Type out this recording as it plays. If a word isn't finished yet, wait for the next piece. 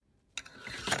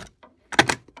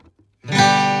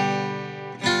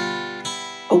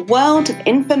A world of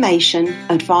information,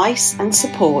 advice and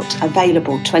support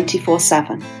available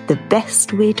 24/7. The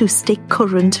best way to stay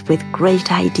current with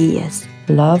great ideas.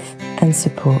 Love and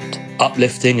support.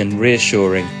 Uplifting and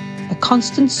reassuring. A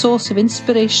constant source of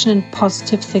inspiration and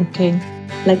positive thinking.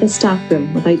 Like a staff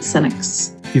room without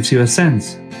cynics. Gives you a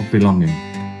sense of belonging.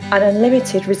 An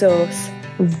unlimited resource.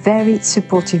 A very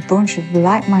supportive bunch of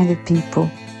like-minded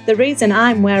people. The reason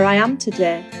I'm where I am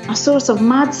today. A source of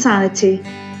mad sanity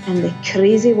in the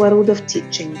crazy world of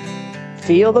teaching.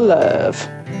 Feel the love.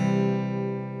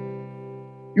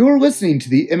 You're listening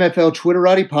to the MFL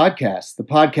Twitterati podcast, the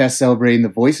podcast celebrating the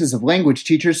voices of language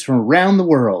teachers from around the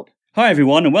world. Hi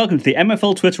everyone, and welcome to the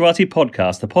MFL Twitterati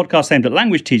podcast, the podcast aimed at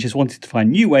language teachers wanting to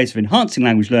find new ways of enhancing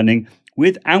language learning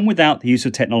with and without the use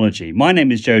of technology. My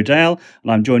name is Joe Dale,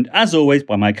 and I'm joined as always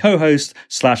by my co-host /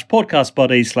 podcast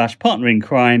buddy / partner in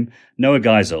crime, Noah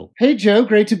Geisel. Hey Joe,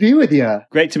 great to be with you.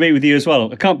 Great to be with you as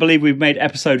well. I can't believe we've made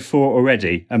episode 4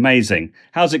 already. Amazing.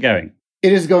 How's it going?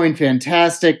 It is going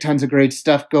fantastic. Tons of great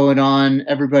stuff going on.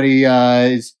 Everybody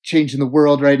is changing the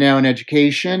world right now in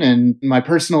education. And my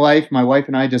personal life, my wife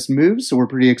and I just moved, so we're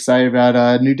pretty excited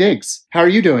about new digs. How are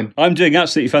you doing? I'm doing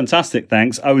absolutely fantastic,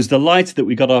 thanks. I was delighted that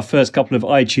we got our first couple of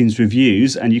iTunes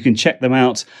reviews, and you can check them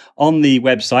out on the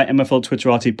website,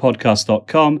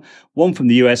 mfltwitteratipodcast.com, one from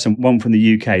the US and one from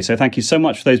the UK. So thank you so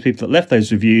much for those people that left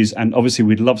those reviews, and obviously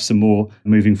we'd love some more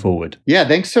moving forward. Yeah,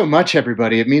 thanks so much,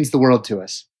 everybody. It means the world to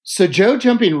us. So, Joe,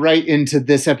 jumping right into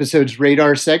this episode's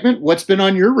radar segment, what's been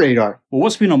on your radar? Well,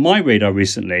 what's been on my radar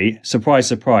recently, surprise,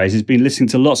 surprise, has been listening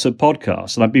to lots of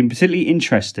podcasts. And I've been particularly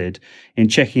interested in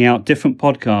checking out different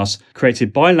podcasts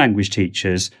created by language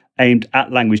teachers aimed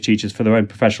at language teachers for their own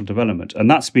professional development. And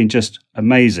that's been just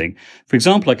amazing. For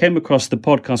example, I came across the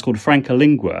podcast called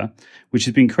Francolingua, which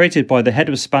has been created by the head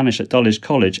of Spanish at Dulwich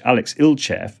College, Alex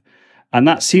Ilchev. And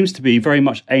that seems to be very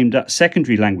much aimed at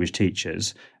secondary language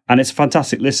teachers. And it's a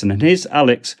fantastic listen. And here's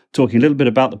Alex talking a little bit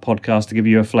about the podcast to give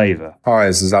you a flavour. Hi,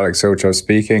 this is Alex Ilchev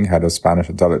speaking, head of Spanish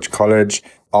at Dulwich College.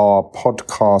 Our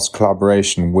podcast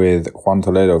collaboration with Juan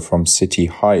Toledo from City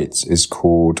Heights is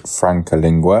called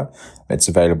Francolingua. It's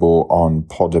available on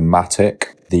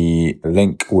Podomatic. The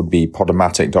link would be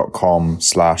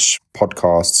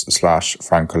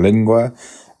podomatic.com/podcasts/Francolingua.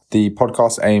 The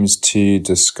podcast aims to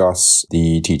discuss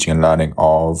the teaching and learning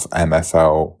of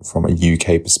MFL from a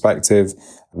UK perspective.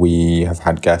 We have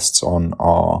had guests on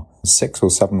our 6 or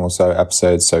 7 or so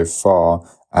episodes so far,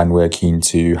 and we're keen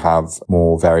to have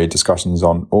more varied discussions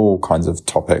on all kinds of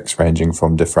topics, ranging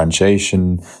from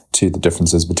differentiation to the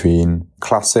differences between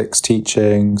classics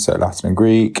teaching, so Latin and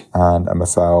Greek, and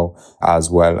MFL,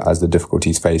 as well as the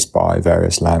difficulties faced by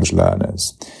various language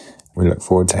learners. We look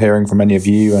forward to hearing from any of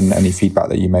you and any feedback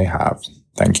that you may have.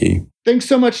 Thank you. Thanks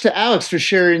so much to Alex for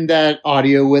sharing that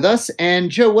audio with us. And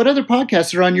Joe, what other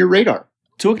podcasts are on your radar?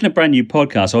 Talking of brand new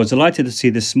podcasts, I was delighted to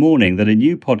see this morning that a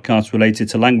new podcast related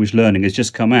to language learning has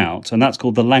just come out, and that's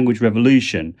called The Language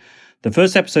Revolution. The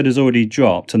first episode has already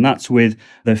dropped, and that's with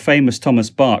the famous Thomas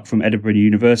Bach from Edinburgh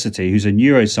University, who's a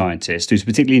neuroscientist who's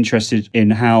particularly interested in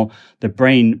how the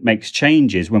brain makes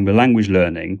changes when we're language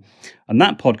learning. And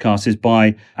that podcast is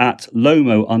by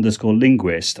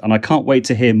 @Lomo_linguist. And I can't wait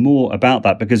to hear more about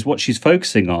that, because what she's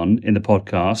focusing on in the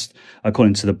podcast,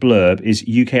 according to the blurb, is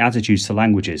UK attitudes to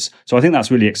languages. So I think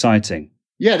that's really exciting.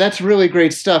 Yeah, that's really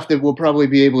great stuff that we'll probably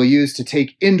be able to use to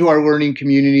take into our learning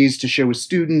communities, to share with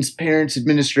students, parents,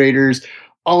 administrators,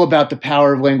 all about the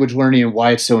power of language learning and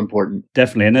why it's so important.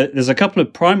 Definitely. And there's a couple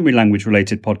of primary language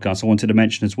related podcasts I wanted to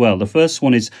mention as well. The first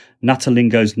one is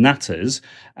Natalingo's Natters.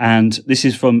 And this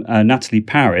is from Natalie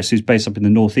Paris, who's based up in the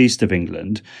northeast of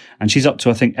England. And she's up to,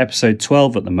 I think, episode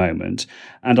 12 at the moment.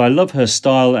 And I love her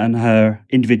style and her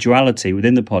individuality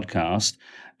within the podcast.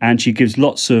 And she gives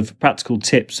lots of practical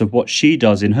tips of what she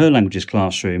does in her languages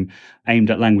classroom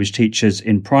aimed at language teachers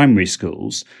in primary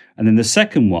schools. And then the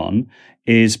second one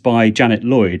is by Janet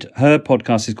Lloyd. Her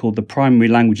podcast is called the Primary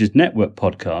Languages Network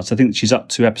Podcast. I think she's up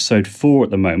to episode 4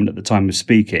 at the moment at the time of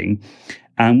speaking.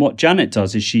 And what Janet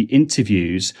does is she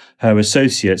interviews her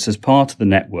associates as part of the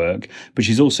network, but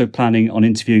she's also planning on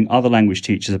interviewing other language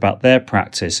teachers about their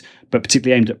practice, but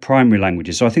particularly aimed at primary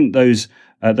languages. So I think those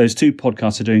two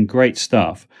podcasts are doing great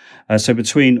stuff. So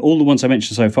between all the ones I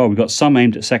mentioned so far, we've got some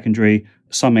aimed at secondary,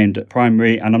 some aimed at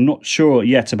primary, and I'm not sure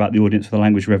yet about the audience for the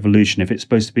Language Revolution, if it's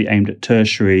supposed to be aimed at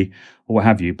tertiary or what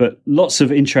have you. But lots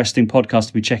of interesting podcasts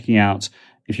to be checking out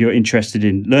if you're interested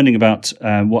in learning about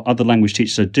what other language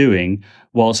teachers are doing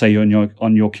while, say, you're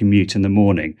on your commute in the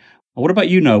morning. What about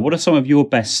you, Noah? What are some of your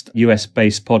best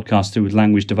US-based podcasts to do with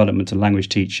language development and language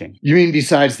teaching? You mean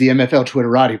besides the MFL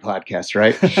Twitterati podcast,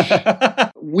 right?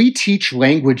 We Teach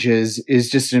Languages is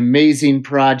just an amazing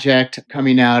project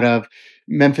coming out of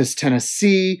Memphis,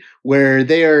 Tennessee, where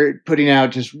they are putting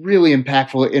out just really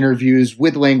impactful interviews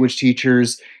with language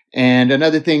teachers. And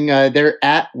another thing, they're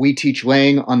at We Teach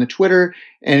Lang on the Twitter,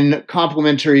 and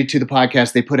complimentary to the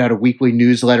podcast, they put out a weekly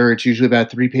newsletter. It's usually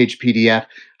about a 3-page PDF.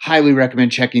 Highly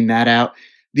recommend checking that out.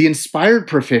 The Inspired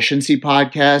Proficiency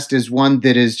podcast is one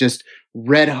that is just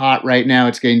red hot right now.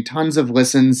 It's getting tons of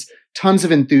listens, tons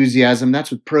of enthusiasm.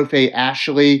 That's with Profe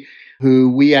Ashley, who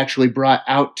we actually brought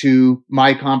out to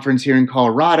my conference here in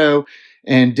Colorado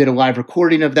and did a live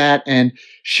recording of that. And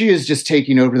she is just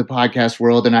taking over the podcast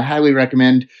world. And I highly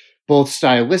recommend both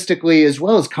stylistically as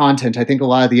well as content. I think a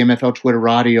lot of the MFL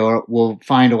Twitterati will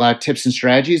find a lot of tips and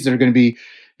strategies that are going to be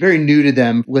very new to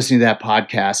them listening to that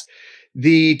podcast.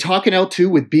 The Talkin'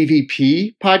 L2 with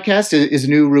BVP podcast is a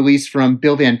new release from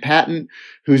Bill Van Patten,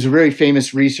 who's a very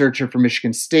famous researcher from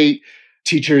Michigan State.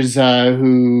 Teachers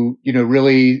who,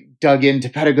 really dug into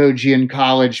pedagogy in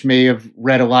college may have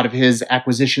read a lot of his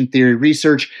acquisition theory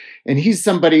research. And he's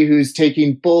somebody who's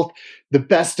taking both the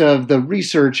best of the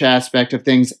research aspect of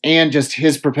things and just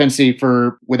his propensity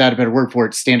for, without a better word for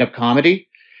it, stand-up comedy,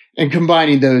 and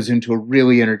combining those into a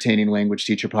really entertaining language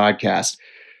teacher podcast.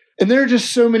 And there are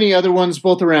just so many other ones,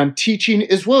 both around teaching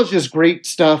as well as just great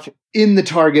stuff in the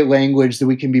target language that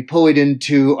we can be pulling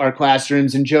into our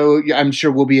classrooms. And Joe, I'm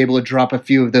sure we'll be able to drop a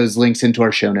few of those links into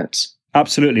our show notes.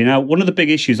 Absolutely. Now, one of the big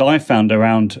issues I found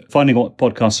around finding what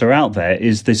podcasts are out there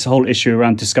is this whole issue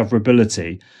around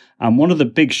discoverability. And one of the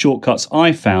big shortcuts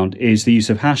I found is the use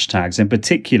of hashtags, in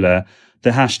particular, the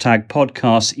hashtag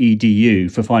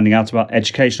podcastedu for finding out about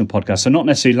educational podcasts. So not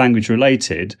necessarily language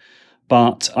related,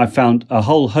 but I found a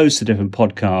whole host of different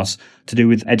podcasts to do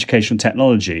with educational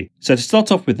technology. So to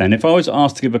start off with then, if I was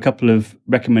asked to give a couple of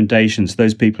recommendations to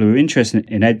those people who are interested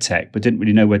in EdTech but didn't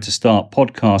really know where to start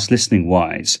podcast listening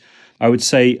wise, I would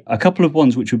say a couple of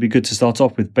ones which would be good to start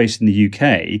off with based in the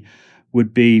UK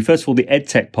would be, first of all, the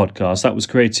EdTech podcast. That was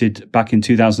created back in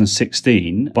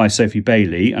 2016 by Sophie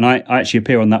Bailey. And I actually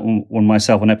appear on that one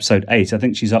myself on episode 8. I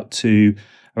think she's up to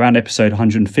around episode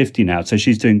 150 now. So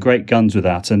she's doing great guns with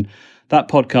that. And that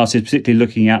podcast is particularly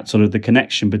looking at sort of the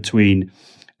connection between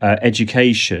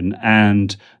education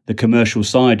and the commercial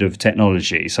side of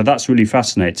technology. So that's really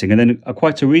fascinating. And then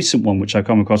quite a recent one, which I've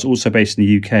come across, also based in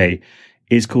the UK,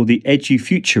 is called the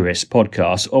EduFuturist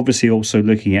podcast, obviously also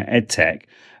looking at EdTech.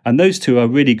 And those two are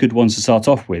really good ones to start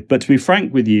off with. But to be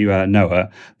frank with you, Noah,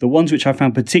 the ones which I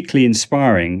found particularly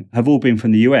inspiring have all been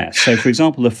from the US. So, for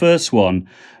example, the first one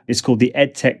is called the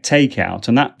EdTech Takeout.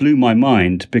 And that blew my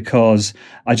mind because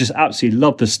I just absolutely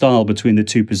love the style between the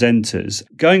two presenters.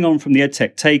 Going on from the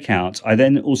EdTech Takeout, I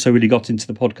then also really got into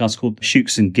the podcast called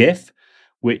Shooks and GIF,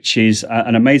 which is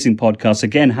an amazing podcast.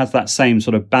 Again, has that same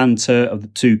sort of banter of the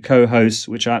two co-hosts,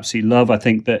 which I absolutely love. I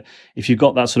think that if you've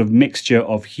got that sort of mixture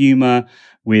of humor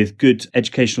with good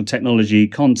educational technology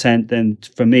content, then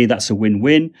for me, that's a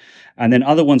win-win. And then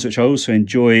other ones which I also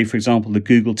enjoy, for example, the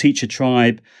Google Teacher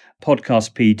Tribe,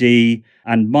 Podcast PD,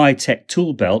 and My Tech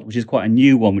Tool Belt, which is quite a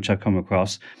new one, which I've come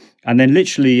across. And then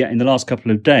literally in the last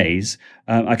couple of days,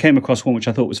 I came across one which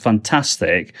I thought was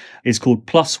fantastic. It's called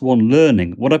Plus One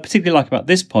Learning. What I particularly like about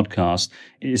this podcast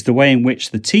is the way in which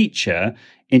the teacher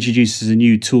introduces a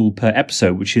new tool per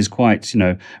episode, which is quite,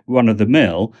 run of the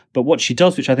mill. But what she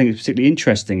does, which I think is particularly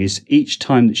interesting, is each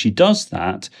time that she does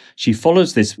that, she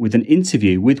follows this with an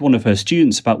interview with one of her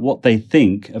students about what they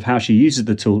think of how she uses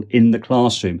the tool in the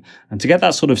classroom. And to get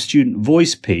that sort of student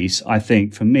voice piece, I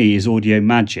think for me is audio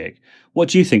magic. What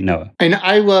do you think, Noah? And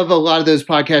I love a lot of those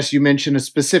podcasts. You mentioned a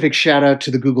specific shout out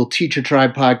to the Google Teacher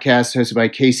Tribe podcast hosted by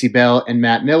Casey Bell and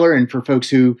Matt Miller. And for folks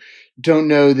who don't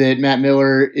know that Matt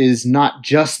Miller is not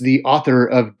just the author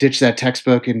of Ditch That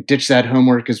Textbook and Ditch That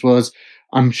Homework, as well as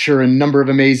I'm sure a number of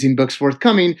amazing books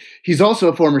forthcoming, he's also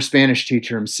a former Spanish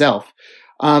teacher himself.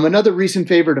 Another recent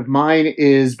favorite of mine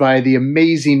is by the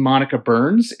amazing Monica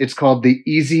Burns. It's called the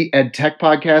Easy Ed Tech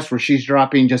Podcast, where she's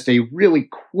dropping just a really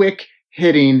quick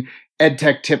hitting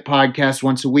EdTech tip podcast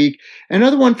once a week.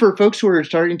 Another one for folks who are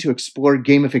starting to explore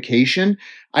gamification.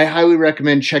 I highly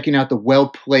recommend checking out the Well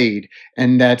Played,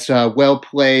 and that's Well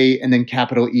Play and then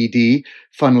capital ED.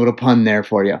 Fun little pun there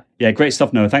for you. Yeah, great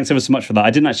stuff, Noah. Thanks ever so much for that.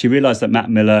 I didn't actually realize that Matt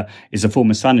Miller is a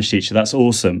former Spanish teacher. That's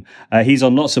awesome. He's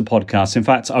on lots of podcasts. In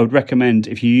fact, I would recommend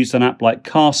if you use an app like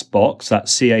Castbox,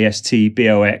 that's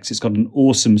Castbox, it's got an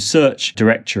awesome search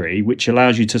directory, which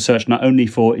allows you to search not only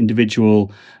for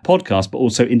individual podcasts, but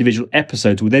also individual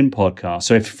episodes within podcasts.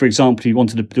 So if, for example, you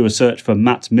wanted to do a search for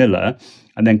Matt Miller,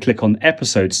 and then click on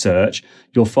episode search,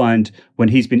 you'll find when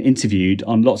he's been interviewed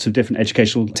on lots of different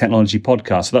educational technology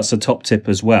podcasts. So that's a top tip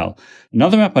as well.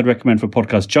 Another app I'd recommend for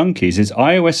podcast junkies is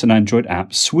iOS and Android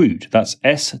app Swoot. That's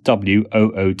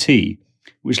SWOOT,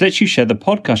 which lets you share the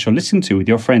podcast you're listening to with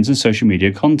your friends and social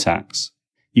media contacts.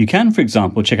 You can, for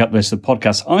example, check out the list of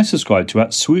podcasts I subscribe to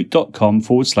at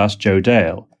swoot.com/Joe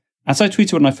Dale. As I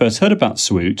tweeted when I first heard about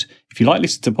Swoot, if you like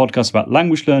listening to podcasts about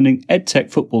language learning, edtech,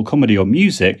 football, comedy, or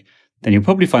music, then you'll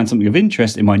probably find something of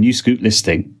interest in my new Scoot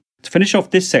listing. To finish off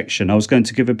this section, I was going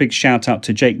to give a big shout out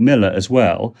to Jake Miller as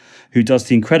well, who does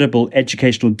the incredible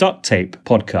Educational Duct Tape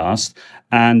podcast.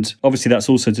 And obviously that's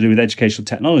also to do with educational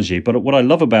technology. But what I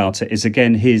love about it is,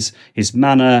 again, his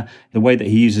manner, the way that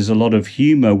he uses a lot of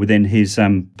humor within his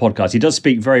podcast. He does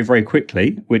speak very, very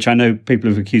quickly, which I know people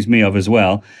have accused me of as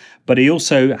well. But he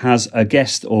also has a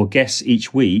guest or guests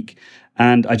each week.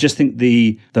 And I just think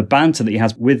the banter that he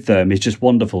has with them is just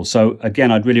wonderful. So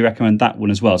again, I'd really recommend that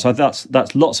one as well. So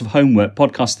that's lots of homework,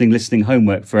 podcasting, listening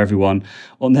homework for everyone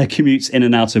on their commutes in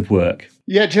and out of work.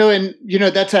 Yeah, Joe, and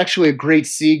that's actually a great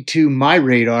segue to My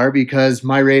Radar, because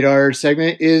My Radar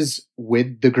segment is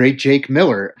with the great Jake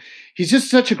Miller. He's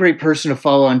just such a great person to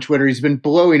follow on Twitter. He's been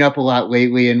blowing up a lot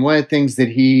lately. And one of the things that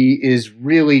he is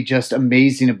really just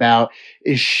amazing about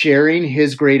is sharing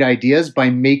his great ideas by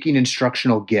making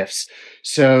instructional GIFs.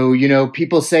 So,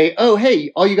 people say, oh,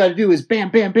 hey, all you got to do is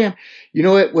bam, bam, bam. You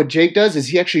know what Jake does is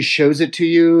he actually shows it to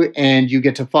you and you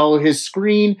get to follow his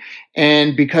screen.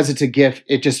 And because it's a GIF,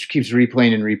 it just keeps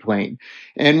replaying and replaying.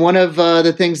 And one of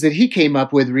the things that he came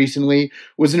up with recently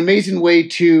was an amazing way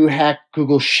to hack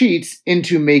Google Sheets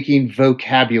into making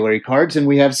vocabulary cards. And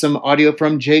we have some audio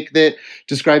from Jake that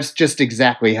describes just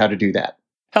exactly how to do that.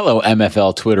 Hello,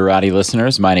 MFL Twitterati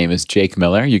listeners. My name is Jake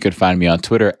Miller. You can find me on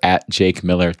Twitter at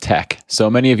JakeMillerTech. So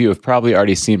many of you have probably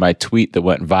already seen my tweet that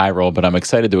went viral, but I'm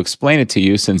excited to explain it to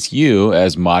you since you,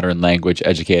 as modern language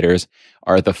educators,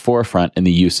 are at the forefront in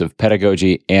the use of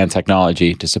pedagogy and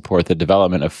technology to support the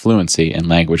development of fluency in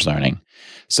language learning.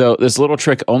 So this little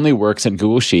trick only works in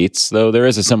Google Sheets, though there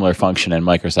is a similar function in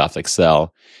Microsoft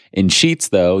Excel. In Sheets,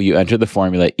 though, you enter the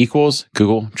formula equals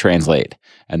Google Translate,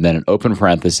 and then an open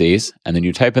parentheses, and then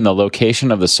you type in the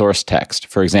location of the source text,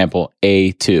 for example,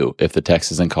 A2, if the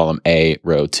text is in column A,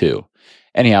 row 2.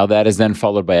 Anyhow, that is then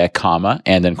followed by a comma,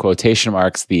 and then quotation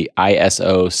marks the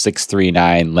ISO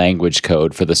 639 language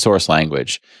code for the source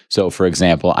language. So, for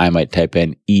example, I might type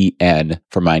in EN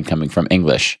for mine coming from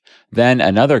English. Then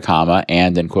another comma,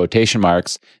 and in quotation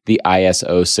marks, the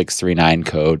ISO 639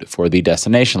 code for the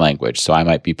destination language. So I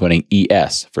might be putting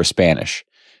ES for Spanish.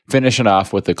 Finish it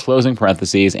off with the closing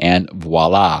parentheses, and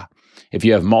voila. If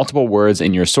you have multiple words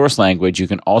in your source language, you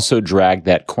can also drag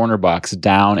that corner box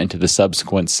down into the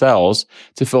subsequent cells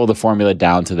to fill the formula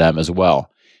down to them as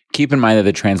well. Keep in mind that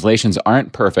the translations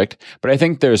aren't perfect, but I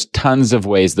think there's tons of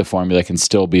ways the formula can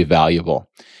still be valuable.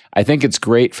 I think it's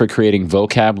great for creating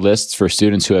vocab lists for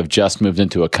students who have just moved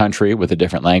into a country with a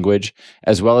different language,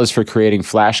 as well as for creating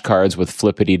flashcards with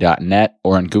flippity.net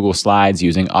or in Google Slides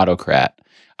using Autocrat.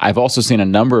 I've also seen a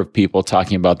number of people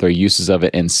talking about their uses of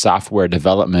it in software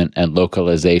development and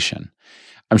localization.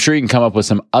 I'm sure you can come up with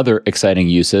some other exciting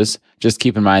uses. Just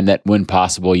keep in mind that when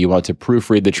possible, you want to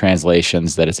proofread the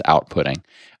translations that it's outputting.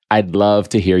 I'd love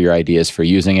to hear your ideas for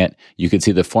using it. You can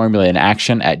see the formula in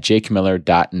action at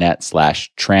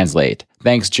jakemiller.net/translate.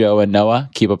 Thanks, Joe and Noah.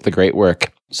 Keep up the great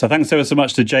work. So thanks ever so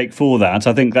much to Jake for that.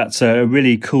 I think that's a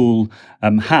really cool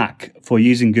hack for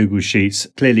using Google Sheets,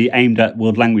 clearly aimed at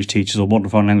world language teachers or modern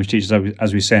foreign language teachers,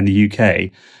 as we say in the UK.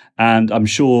 And I'm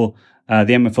sure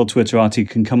the MFL Twitterati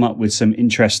can come up with some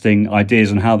interesting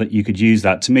ideas on how that you could use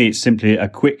that. To me, it's simply a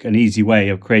quick and easy way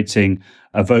of creating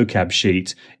a vocab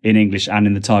sheet in English and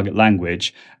in the target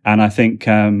language. And I think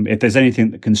if there's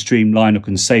anything that can streamline or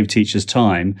can save teachers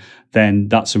time, then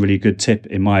that's a really good tip,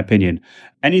 in my opinion.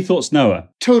 Any thoughts, Noah?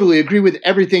 Totally agree with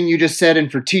everything you just said. And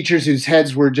for teachers whose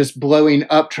heads were just blowing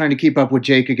up trying to keep up with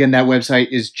Jake, again, that website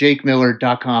is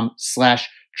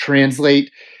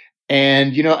jakemiller.com/translate.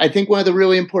 And, I think one of the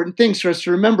really important things for us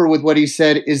to remember with what he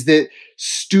said is that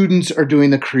students are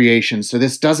doing the creation. So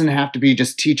this doesn't have to be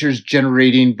just teachers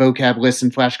generating vocab lists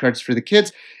and flashcards for the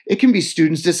kids. It can be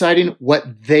students deciding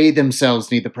what they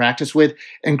themselves need to practice with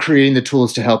and creating the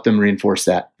tools to help them reinforce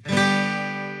that.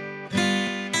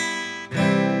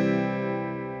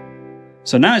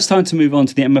 So now it's time to move on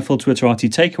to the MFL Twitterati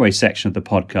takeaway section of the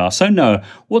podcast. So Noah,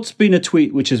 what's been a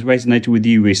tweet which has resonated with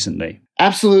you recently?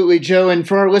 Absolutely, Joe. And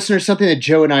for our listeners, something that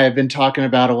Joe and I have been talking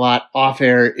about a lot off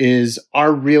air is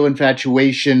our real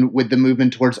infatuation with the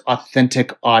movement towards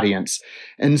authentic audience.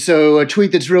 And so a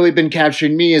tweet that's really been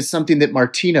capturing me is something that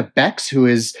Martina Bex, who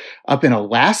is up in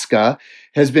Alaska,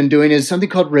 has been doing, is something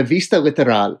called Revista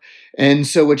Literal. And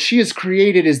so what she has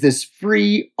created is this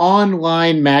free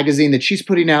online magazine that she's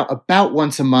putting out about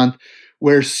once a month,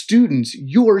 where students,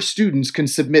 your students, can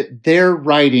submit their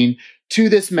writing to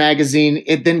this magazine.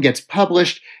 It then gets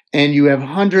published, and you have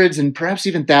hundreds and perhaps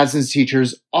even thousands of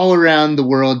teachers all around the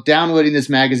world downloading this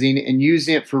magazine and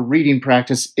using it for reading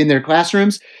practice in their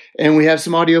classrooms. And we have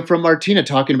some audio from Martina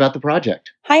talking about the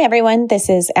project. Hi, everyone. This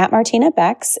is @Martina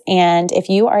Bex. And if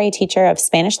you are a teacher of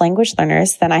Spanish language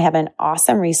learners, then I have an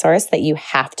awesome resource that you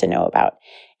have to know about.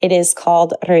 It is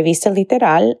called Revista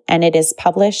Literal, and it is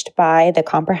published by the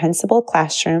Comprehensible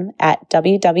Classroom at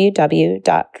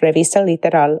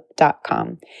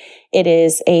www.revistaliteral.com. It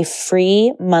is a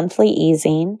free monthly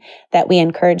e-zine that we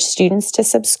encourage students to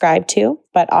subscribe to,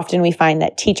 but often we find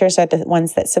that teachers are the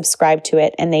ones that subscribe to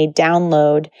it and they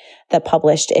download the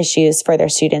published issues for their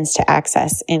students to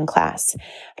access in class.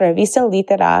 Revista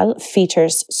Literal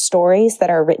features stories that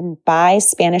are written by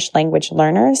Spanish language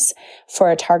learners for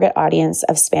a target audience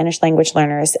of Spanish language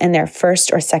learners in their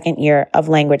first or second year of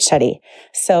language study.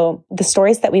 So the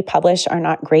stories that we publish are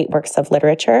not great works of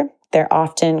literature. They're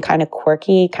often kind of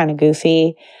quirky, kind of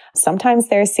goofy. Sometimes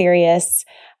they're serious.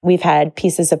 We've had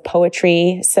pieces of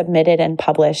poetry submitted and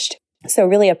published. So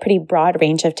really a pretty broad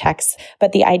range of texts.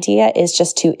 But the idea is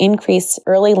just to increase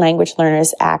early language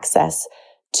learners' access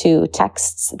to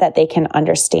texts that they can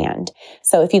understand.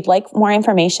 So if you'd like more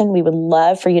information, we would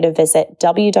love for you to visit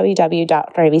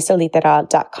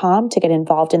www.revistaliteral.com to get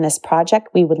involved in this project.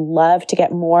 We would love to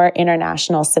get more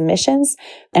international submissions,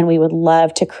 and we would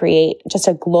love to create just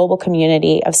a global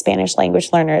community of Spanish language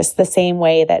learners the same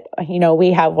way that,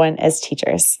 we have one as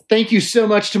teachers. Thank you so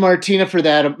much to Martina for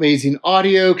that amazing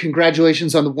audio.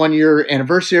 Congratulations on the 1-year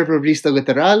anniversary of Revista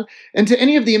Literal. And to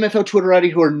any of the MFL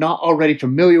Twitterati who are not already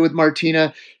familiar with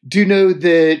Martina, do know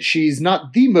that she's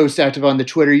not the most active on the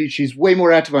Twitter. She's way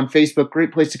more active on Facebook.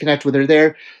 Great place to connect with her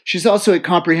there. She's also at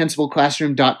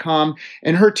comprehensibleclassroom.com,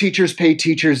 and her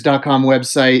teacherspayteachers.com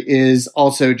website is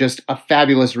also just a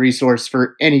fabulous resource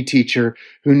for any teacher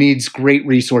who needs great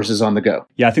resources on the go.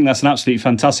 Yeah, I think that's an absolutely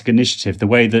fantastic initiative. The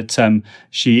way that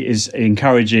she is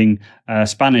encouraging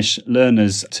Spanish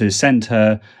learners to send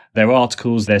her their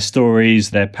articles, their stories,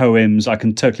 their poems. I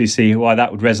can totally see why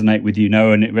that would resonate with you,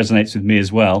 Noah, and it resonates with me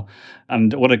as well.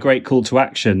 And what a great call to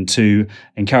action to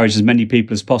encourage as many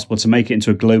people as possible to make it into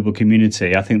a global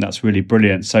community. I think that's really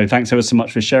brilliant. So thanks ever so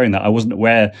much for sharing that. I wasn't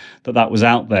aware that that was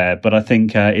out there, but I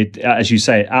think it, as you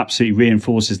say, it absolutely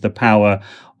reinforces the power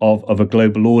of a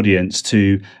global audience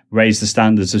to raise the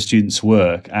standards of students'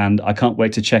 work. And I can't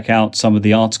wait to check out some of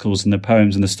the articles and the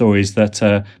poems and the stories that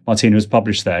Martina has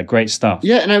published there. Great stuff.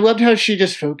 Yeah, and I loved how she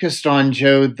just focused on,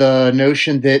 Joe, the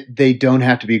notion that they don't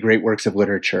have to be great works of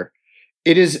literature.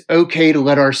 It is okay to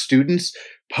let our students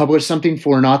publish something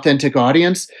for an authentic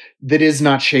audience that is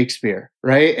not Shakespeare,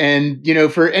 right? And,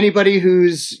 for anybody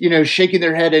who's, shaking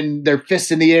their head and their fist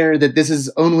in the air that this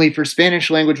is only for Spanish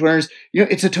language learners,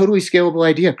 it's a totally scalable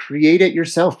idea. Create it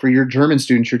yourself for your German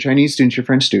students, your Chinese students, your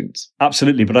French students.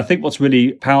 Absolutely. But I think what's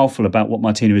really powerful about what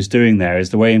Martina is doing there is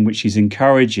the way in which she's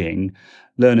encouraging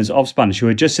learners of Spanish who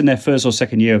are just in their first or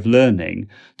second year of learning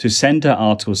to send her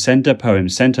articles, send her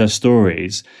poems, send her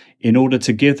stories in order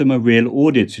to give them a real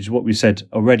audience, which is what we said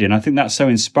already. And I think that's so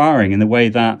inspiring in the way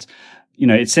that,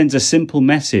 it sends a simple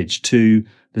message to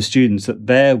the students that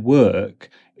their work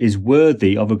is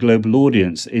worthy of a global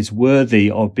audience, is worthy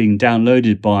of being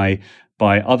downloaded by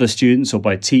other students or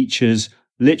by teachers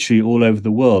literally all over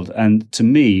the world. And to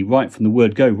me, right from the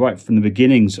word go, right from the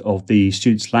beginnings of the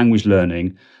students' language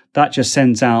learning, that just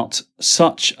sends out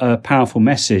such a powerful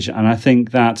message. And I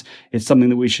think that it's something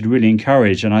that we should really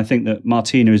encourage. And I think that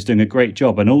Martina is doing a great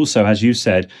job. And also, as you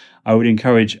said, I would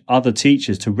encourage other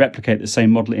teachers to replicate the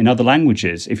same model in other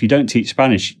languages. If you don't teach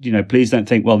Spanish, please don't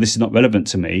think, well, this is not relevant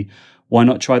to me. Why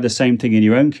not try the same thing in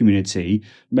your own community?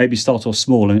 Maybe start off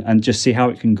small and just see how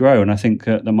it can grow. And I think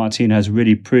that Martina has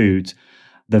really proved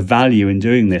the value in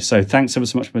doing this. So thanks ever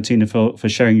so much, Martina, for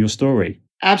sharing your story.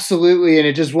 Absolutely. And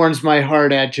it just warms my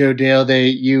heart at Joe Dale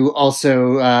that you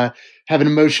also have an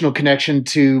emotional connection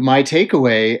to my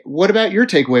takeaway. What about your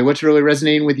takeaway? What's really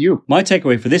resonating with you? My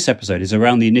takeaway for this episode is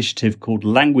around the initiative called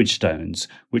Language Stones,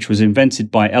 which was invented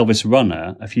by Elvis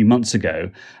Runner a few months ago.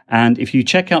 And if you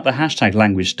check out the hashtag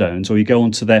Language Stones, or you go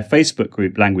onto their Facebook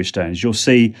group Language Stones, you'll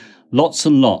see lots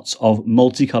and lots of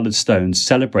multicolored stones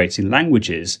celebrating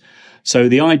languages. So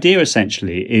the idea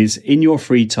essentially is in your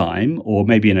free time, or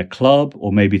maybe in a club,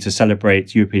 or maybe to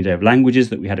celebrate European Day of Languages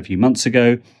that we had a few months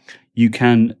ago, you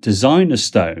can design a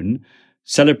stone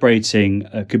celebrating,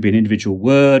 could be an individual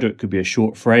word or it could be a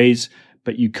short phrase,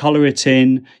 but you color it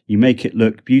in, you make it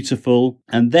look beautiful,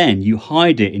 and then you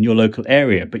hide it in your local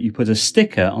area, but you put a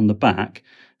sticker on the back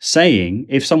saying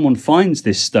if someone finds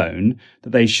this stone,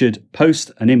 that they should post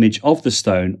an image of the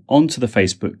stone onto the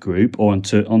Facebook group or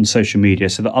on social media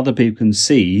so that other people can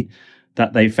see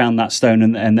that they found that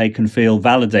stone and they can feel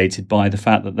validated by the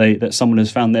fact that someone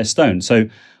has found their stone. So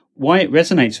why it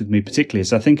resonates with me particularly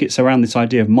is I think it's around this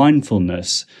idea of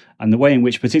mindfulness and the way in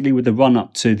which, particularly with the run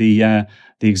up to the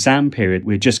exam period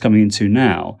we're just coming into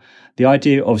now, the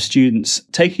idea of students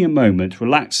taking a moment,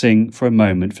 relaxing for a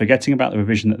moment, forgetting about the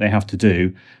revision that they have to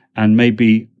do, and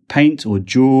maybe paint or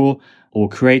draw or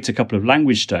create a couple of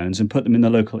language stones and put them in the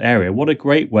local area. What a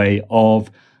great way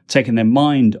of taking their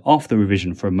mind off the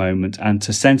revision for a moment and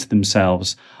to center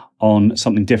themselves on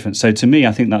something different. So to me,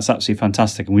 I think that's absolutely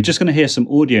fantastic. And we're just going to hear some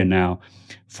audio now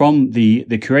from the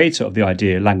creator of the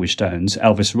idea, Language Stones,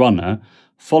 Elvis Runner,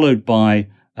 followed by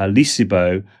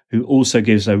Lisibo, who also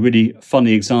gives a really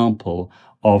funny example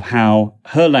of how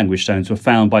her language stones were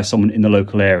found by someone in the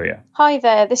local area. Hi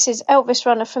there, this is Elvis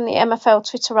Runner from the MFL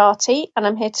Twitterati, and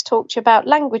I'm here to talk to you about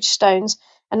language stones,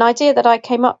 an idea that I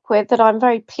came up with that I'm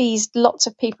very pleased lots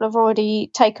of people have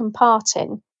already taken part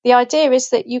in. The idea is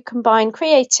that you combine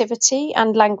creativity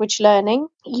and language learning.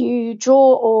 You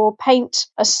draw or paint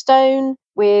a stone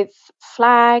with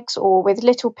flags or with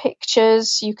little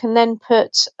pictures. You can then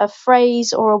put a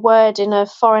phrase or a word in a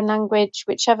foreign language,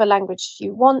 whichever language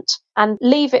you want, and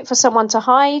leave it for someone to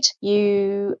hide.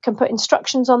 You can put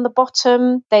instructions on the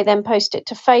bottom. They then post it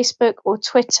to Facebook or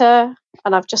Twitter.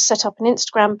 And I've just set up an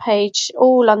Instagram page,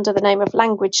 all under the name of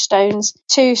Language Stones,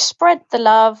 to spread the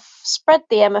love, spread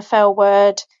the MFL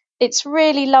word. It's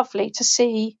really lovely to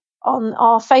see on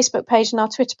our Facebook page and our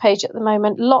Twitter page at the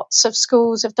moment. Lots of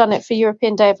schools have done it for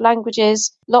European Day of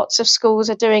Languages. Lots of schools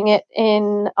are doing it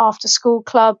in after-school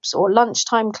clubs or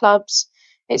lunchtime clubs.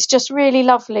 It's just really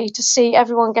lovely to see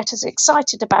everyone get as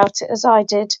excited about it as I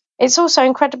did. It's also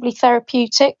incredibly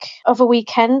therapeutic of a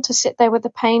weekend to sit there with the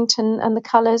paint and the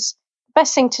colours. The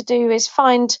best thing to do is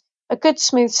find a good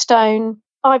smooth stone.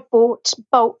 I bought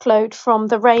bulk load from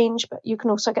the range, but you can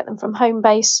also get them from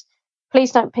Homebase.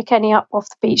 Please don't pick any up off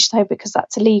the beach though, because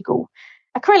that's illegal.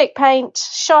 Acrylic paint,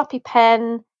 Sharpie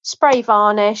pen, spray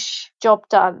varnish, job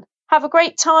done. Have a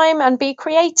great time and be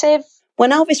creative.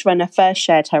 When Elvis Runner first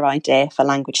shared her idea for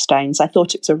Language Stones, I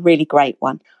thought it was a really great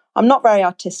one. I'm not very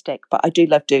artistic, but I do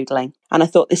love doodling. And I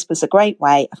thought this was a great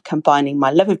way of combining my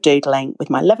love of doodling with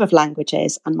my love of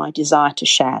languages and my desire to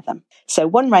share them. So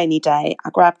one rainy day, I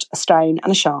grabbed a stone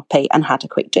and a Sharpie and had a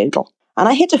quick doodle. And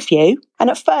I hit a few, and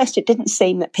at first it didn't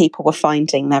seem that people were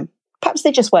finding them. Perhaps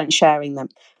they just weren't sharing them.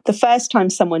 The first time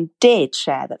someone did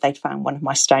share that they'd found one of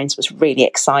my stones was really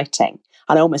exciting,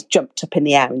 and I almost jumped up in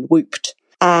the air and whooped.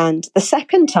 And the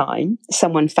second time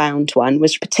someone found one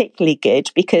was particularly good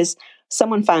because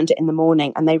someone found it in the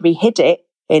morning and they re-hid it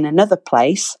in another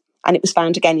place, and it was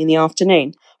found again in the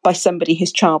afternoon by somebody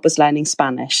whose child was learning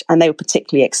Spanish, and they were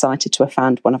particularly excited to have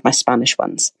found one of my Spanish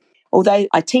ones. Although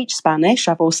I teach Spanish,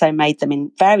 I've also made them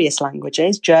in various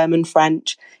languages, German,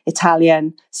 French,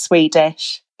 Italian,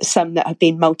 Swedish, some that have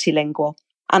been multilingual.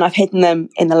 And I've hidden them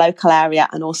in the local area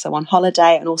and also on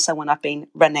holiday and also when I've been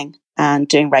running and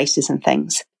doing races and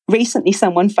things. Recently,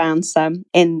 someone found some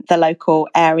in the local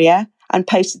area and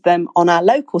posted them on our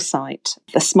local site,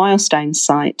 the Smilestones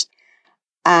site.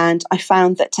 And I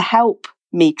found that to help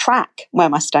me track where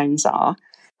my stones are,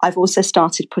 I've also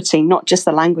started putting not just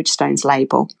the Language Stones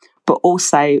label, but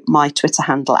also my Twitter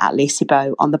handle at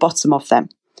Lisibo on the bottom of them.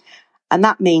 And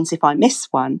that means if I miss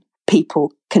one,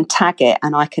 people can tag it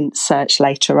and I can search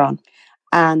later on.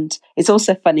 And it's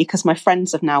also funny because my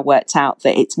friends have now worked out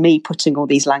that it's me putting all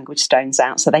these language stones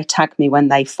out. So they tag me when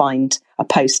they find a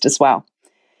post as well.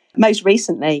 Most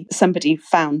recently, somebody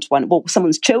found one, well,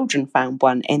 someone's children found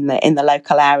one in the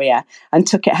local area and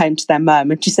took it home to their mum.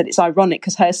 And she said it's ironic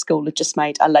because her school had just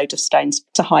made a load of stones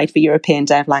to hide for European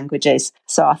Day of Languages.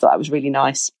 So I thought that was really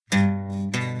nice.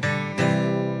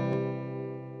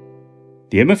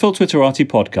 The MFL Twitterati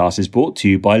podcast is brought to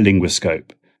you by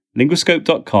Linguiscope.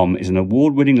 Linguoscope.com is an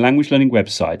award-winning language learning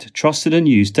website trusted and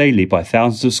used daily by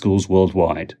thousands of schools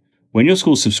worldwide. When your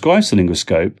school subscribes to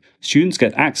Linguoscope, students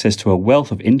get access to a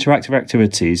wealth of interactive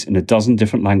activities in a dozen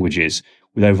different languages,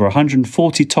 with over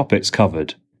 140 topics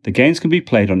covered. The games can be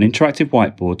played on interactive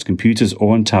whiteboards, computers,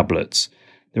 or on tablets.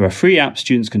 There are free apps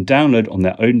students can download on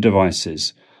their own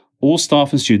devices. All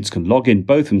staff and students can log in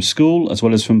both from school as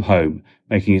well as from home,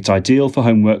 making it ideal for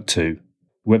homework too.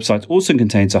 The website also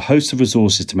contains a host of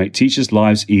resources to make teachers'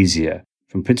 lives easier,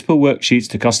 from printable worksheets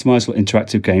to customizable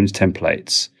interactive games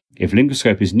templates. If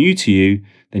Linguoscope is new to you,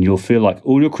 then you'll feel like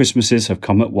all your Christmases have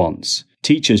come at once.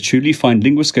 Teachers truly find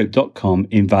Linguoscope.com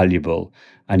invaluable,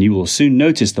 and you will soon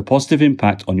notice the positive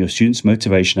impact on your students'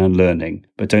 motivation and learning.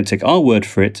 But don't take our word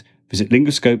for it. Visit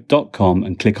Linguoscope.com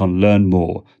and click on Learn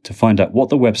More to find out what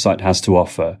the website has to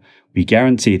offer. We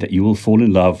guarantee that you will fall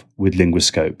in love with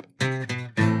Linguoscope.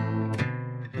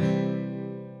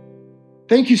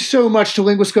 Thank you so much to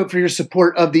Linguoscope for your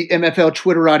support of the MFL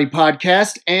Twitterati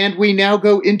podcast. And we now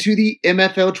go into the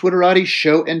MFL Twitterati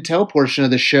show and tell portion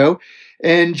of the show.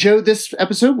 And Joe, this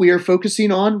episode, we are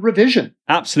focusing on revision.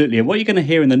 Absolutely. And what you're going to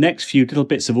hear in the next few little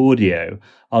bits of audio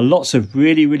are lots of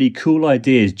really, really cool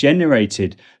ideas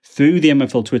generated through the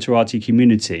MFL Twitterati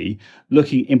community,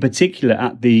 looking in particular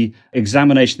at the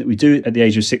examination that we do at the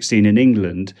age of 16 in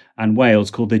England and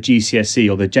Wales called the GCSE,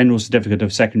 or the General Certificate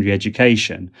of Secondary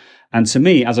Education. And to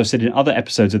me, as I've said in other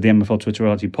episodes of the MFL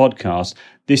Twitterati podcast,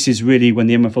 this is really when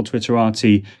the MFL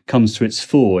Twitterati comes to its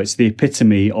fore. It's the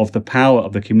epitome of the power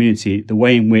of the community, the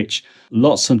way in which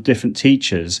lots of different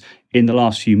teachers in the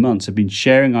last few months have been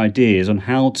sharing ideas on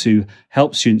how to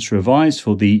help students revise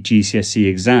for the GCSE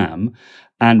exam.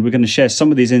 And we're going to share some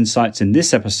of these insights in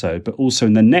this episode, but also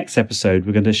in the next episode,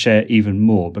 we're going to share even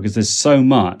more because there's so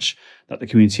much that the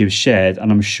community have shared,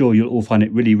 and I'm sure you'll all find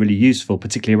it really, really useful,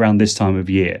 particularly around this time of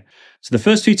year. So the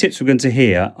first two tips we're going to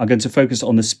hear are going to focus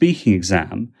on the speaking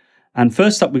exam. And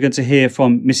first up, we're going to hear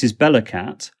from Mrs.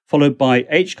 Bellacat, followed by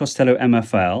H. Costello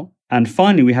MFL. And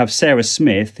finally, we have Sarah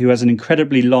Smith, who has an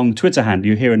incredibly long Twitter handle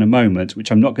you'll hear in a moment,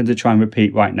 which I'm not going to try and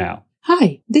repeat right now.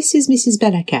 Hi, this is Mrs.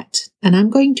 Bellacat, and I'm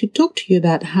going to talk to you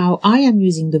about how I am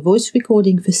using the voice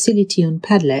recording facility on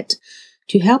Padlet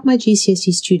to help my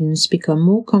GCSE students become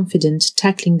more confident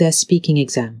tackling their speaking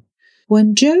exam.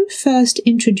 When Joe first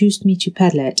introduced me to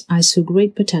Padlet, I saw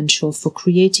great potential for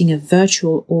creating a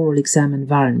virtual oral exam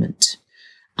environment.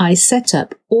 I set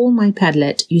up all my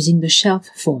Padlet using the shelf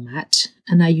format,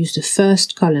 and I used the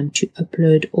first column to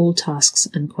upload all tasks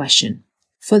and questions.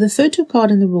 For the photo card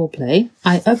and the role play,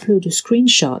 I upload a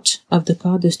screenshot of the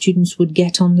card the students would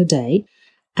get on the day,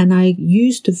 and I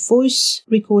used the voice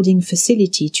recording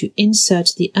facility to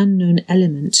insert the unknown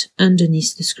element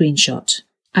underneath the screenshot.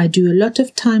 I do a lot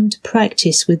of timed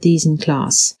practice with these in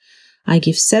class. I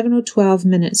give 7 or 12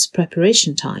 minutes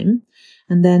preparation time,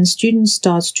 and then students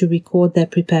start to record their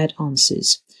prepared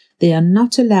answers. They are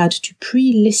not allowed to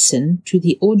pre-listen to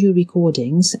the audio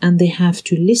recordings, and they have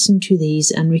to listen to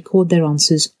these and record their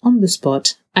answers on the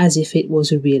spot as if it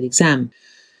was a real exam.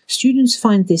 Students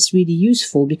find this really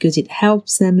useful because it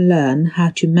helps them learn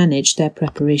how to manage their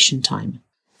preparation time.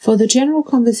 For the general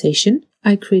conversation,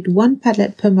 I create one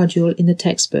Padlet per module in the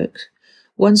textbook,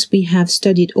 once we have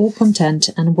studied all content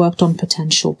and worked on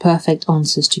potential perfect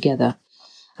answers together.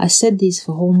 I set these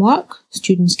for homework,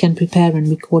 students can prepare and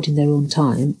record in their own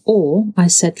time, or I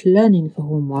set learning for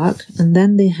homework, and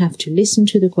then they have to listen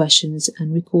to the questions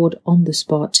and record on the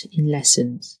spot in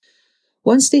lessons.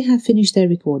 Once they have finished their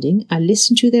recording, I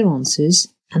listen to their answers,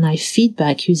 and I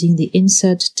feedback using the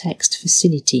insert text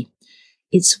facility.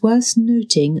 It's worth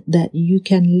noting that you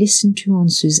can listen to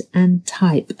answers and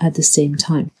type at the same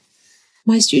time.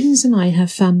 My students and I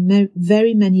have found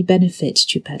very many benefits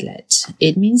to Padlet.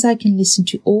 It means I can listen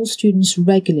to all students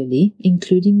regularly,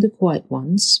 including the quiet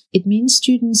ones. It means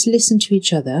students listen to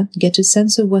each other, get a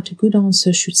sense of what a good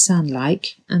answer should sound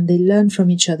like, and they learn from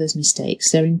each other's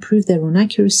mistakes. They improve their own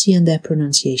accuracy and their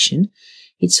pronunciation.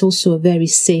 It's also a very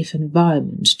safe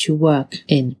environment to work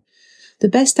in. The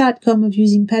best outcome of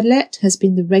using Padlet has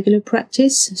been the regular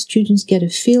practice. Students get a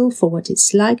feel for what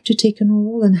it's like to take an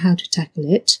oral and how to tackle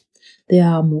it. They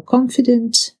are more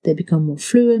confident, they become more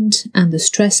fluent, and the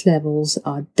stress levels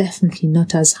are definitely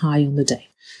not as high on the day.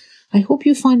 I hope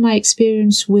you find my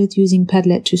experience with using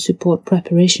Padlet to support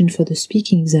preparation for the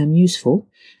speaking exam useful,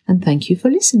 and thank you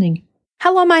for listening.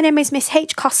 Hello, my name is Miss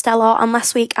H. Costello, and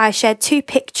last week I shared 2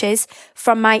 pictures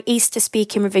from my Easter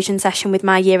speaking revision session with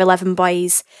my Year 11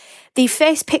 boys. The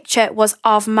first picture was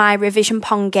of my revision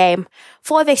pong game,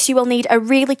 For this, you will need a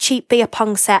really cheap beer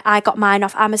pong set. I got mine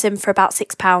off Amazon for about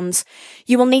 £6.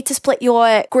 You will need to split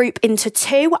your group into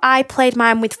 2. I played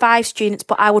mine with 5 students,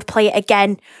 but I would play it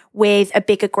again with a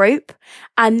bigger group.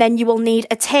 And then you will need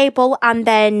a table, and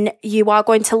then you are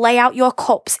going to lay out your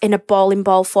cups in a bowling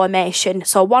ball formation.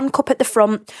 So 1 cup at the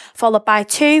front, followed by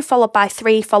 2, followed by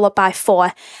 3, followed by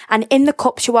 4. And in the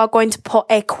cups, you are going to put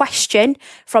a question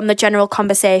from the general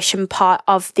conversation part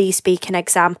of the speaking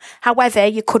exam. However,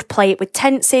 you could play it with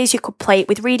tenses, you could play it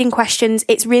with reading questions.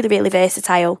 It's really, really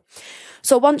versatile.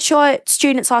 So once your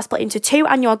students are split into 2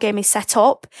 and your game is set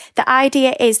up, the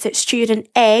idea is that student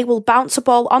A will bounce a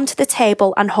ball onto the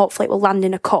table and hopefully it will land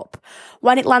in a cup.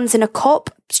 When it lands in a cup,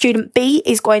 student B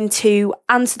is going to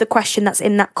answer the question that's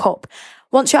in that cup.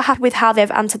 Once you're happy with how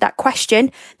they've answered that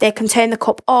question, they can turn the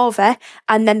cup over,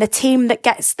 and then the team that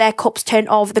gets their cups turned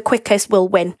over the quickest will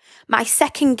win. My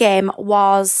second game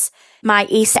was my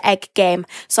Easter egg game.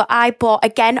 So I bought,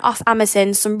 again off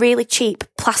Amazon, some really cheap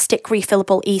plastic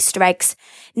refillable Easter eggs.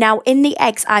 Now in the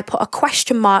eggs, I put a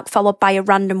question mark followed by a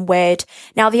random word.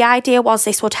 Now the idea was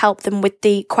this would help them with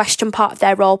the question part of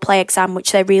their role play exam,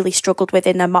 which they really struggled with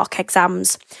in their mock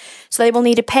exams. So they will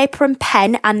need a paper and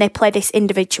pen, and they play this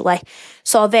individually.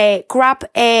 So they grab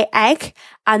a egg,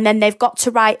 and then they've got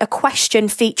to write a question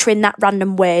featuring that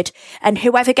random word. And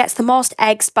whoever gets the most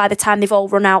eggs by the time they've all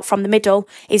run out from the middle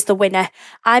is the winner.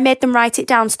 I made them write it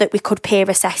down so that we could peer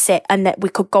assess it and that we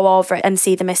could go over it and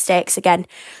see the mistakes again.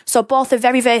 So both are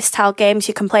very versatile games.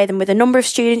 You can play them with a number of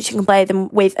students, you can play them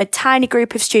with a tiny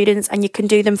group of students, and you can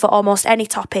do them for almost any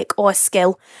topic or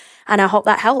skill. And I hope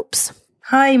that helps.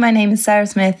 Hi, my name is Sarah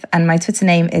Smith and my Twitter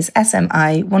name is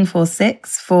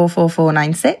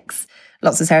SMI1464446.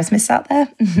 Lots of Sarah Smiths out there.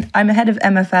 I'm a head of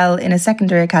MFL in a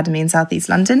secondary academy in South East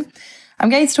London. I'm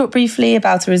going to talk briefly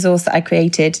about a resource that I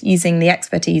created using the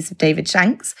expertise of David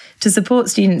Shanks to support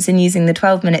students in using the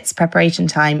 12 minutes preparation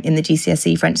time in the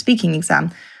GCSE French speaking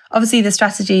exam. Obviously, the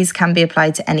strategies can be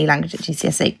applied to any language at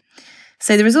GCSE.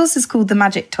 So the resource is called the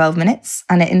Magic 12 Minutes,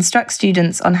 and it instructs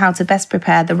students on how to best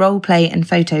prepare the role play and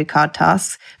photo card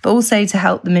tasks, but also to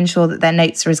help them ensure that their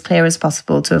notes are as clear as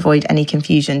possible to avoid any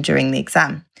confusion during the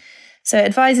exam. So it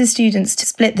advises students to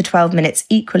split the 12 minutes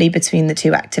equally between the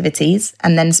 2 activities,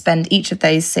 and then spend each of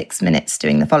those 6 minutes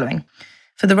doing the following.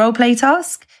 For the role play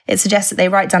task, it suggests that they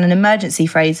write down an emergency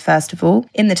phrase first of all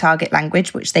in the target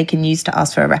language, which they can use to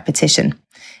ask for a repetition.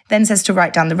 It then says to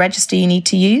write down the register you need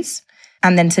to use,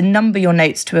 and then to number your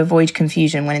notes to avoid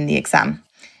confusion when in the exam.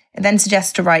 It then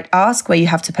suggests to write ask, where you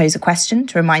have to pose a question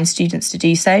to remind students to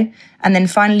do so, and then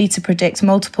finally to predict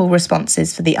multiple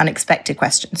responses for the unexpected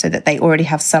question so that they already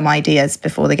have some ideas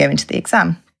before they go into the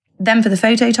exam. Then for the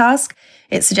photo task,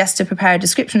 it suggests to prepare a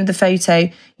description of the photo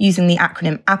using the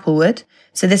acronym APPLEWOOD.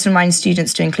 So this reminds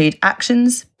students to include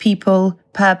actions, people,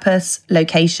 purpose,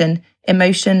 location,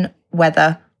 emotion,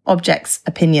 weather, objects,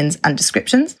 opinions, and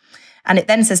descriptions. And it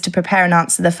then says to prepare and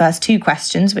answer the first 2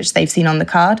 questions, which they've seen on the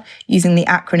card, using the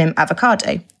acronym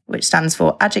AVOCADO, which stands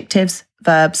for adjectives,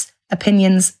 verbs,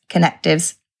 opinions,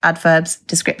 connectives, adverbs,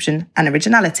 description, and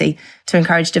originality, to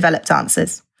encourage developed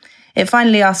answers. It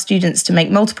finally asks students to make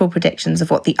multiple predictions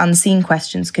of what the unseen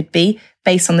questions could be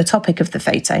based on the topic of the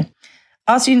photo.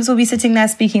 Our students will be sitting their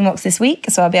speaking mocks this week,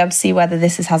 so I'll be able to see whether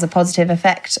this has a positive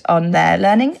effect on their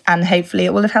learning, and hopefully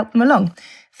it will have helped them along.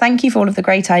 Thank you for all of the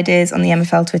great ideas on the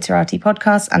MFL Twitterati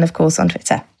podcast and, of course, on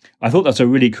Twitter. I thought that's a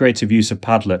really creative use of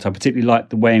Padlet. I particularly liked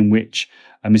the way in which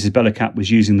Mrs. Bellacat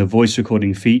was using the voice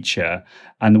recording feature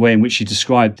and the way in which she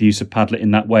described the use of Padlet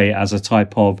in that way as a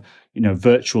type of,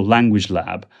 virtual language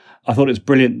lab. I thought it was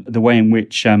brilliant the way in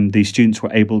which the students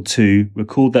were able to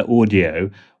record their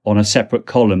audio on a separate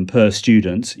column per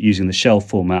student using the shelf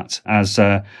format, as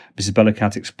Mrs.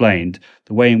 Bellacat explained,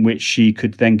 the way in which she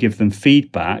could then give them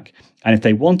feedback. And if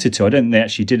they wanted to, I don't think they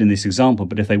actually did in this example,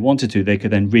 but if they wanted to, they could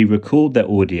then re-record their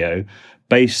audio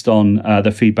based on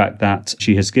the feedback that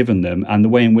she has given them and the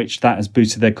way in which that has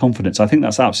boosted their confidence. I think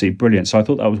that's absolutely brilliant. So I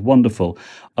thought that was wonderful.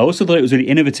 I also thought it was really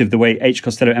innovative the way H.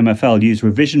 Costello MFL used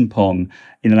revision pong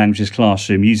in the languages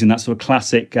classroom, using that sort of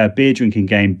classic beer drinking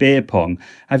game, beer pong.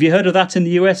 Have you heard of that in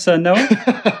the US,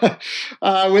 Noah?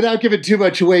 Without giving too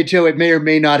much away, Joe, it may or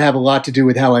may not have a lot to do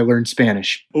with how I learned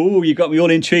Spanish. Oh, you got me all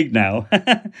intrigued now.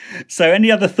 So any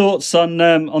other thoughts on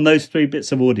those 3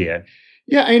 bits of audio?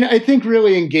 Yeah, I think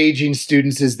really engaging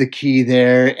students is the key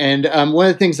there. And one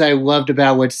of the things I loved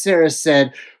about what Sarah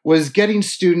said was getting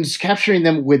students, capturing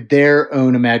them with their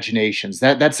own imaginations.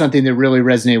 That's something that really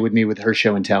resonated with me with her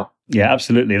show and tell. Yeah,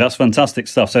 absolutely. That's fantastic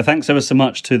stuff. So thanks ever so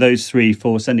much to those 3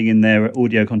 for sending in their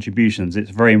audio contributions.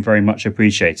 It's very, very much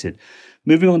appreciated.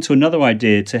 Moving on to another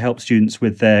idea to help students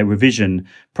with their revision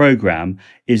programme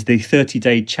is the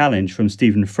 30-day challenge from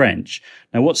Stephen French.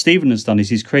 Now, what Stephen has done is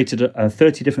he's created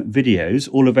 30 different videos,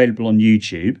 all available on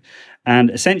YouTube. And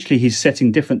essentially, he's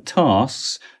setting different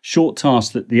tasks, short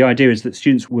tasks, that the idea is that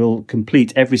students will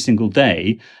complete every single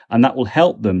day, and that will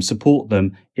help them, support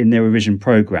them in their revision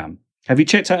programme. Have you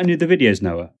checked out any of the videos,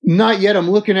 Noah? Not yet. I'm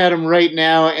looking at them right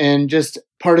now, and just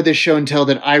part of this show and tell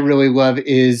that I really love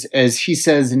is, as he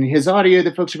says in his audio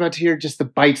that folks are about to hear, just the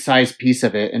bite-sized piece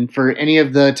of it. And for any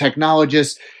of the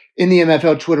technologists in the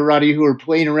MFL Twitterati who are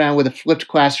playing around with a flipped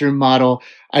classroom model,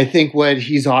 I think what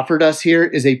he's offered us here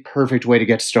is a perfect way to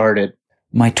get started.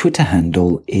 My Twitter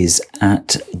handle is at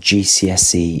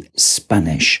GCSE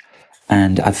Spanish.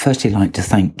 And I'd firstly like to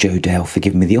thank Joe Dale for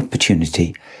giving me the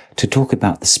opportunity to talk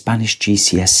about the Spanish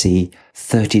GCSE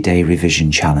 30-day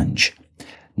revision challenge.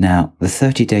 Now, the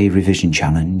 30-day revision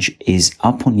challenge is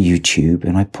up on YouTube,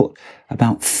 and I put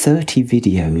about 30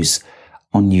 videos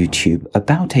on YouTube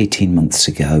about 18 months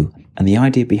ago. And the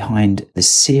idea behind the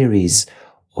series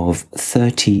of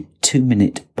 30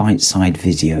 2-minute bite-sized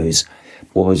videos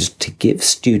was to give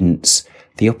students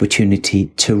the opportunity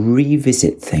to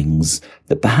revisit things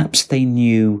that perhaps they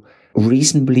knew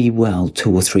reasonably well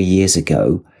 2 or 3 years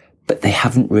ago, but they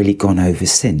haven't really gone over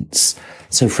since.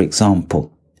 So, for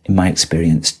example, in my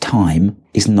experience, time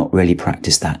is not really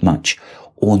practiced that much,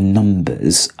 or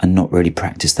numbers are not really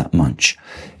practiced that much.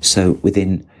 So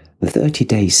within the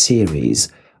 30-day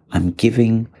series, I'm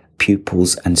giving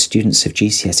pupils and students of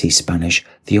GCSE Spanish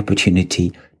the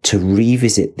opportunity to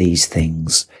revisit these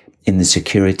things in the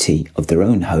security of their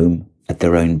own home at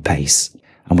their own pace.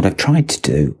 And what I've tried to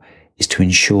do is to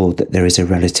ensure that there is a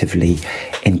relatively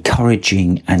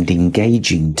encouraging and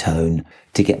engaging tone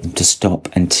to get them to stop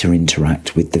and to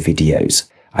interact with the videos.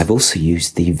 I've also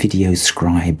used the Video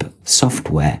Scribe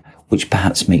software, which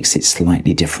perhaps makes it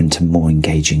slightly different and more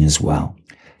engaging as well.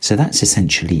 So that's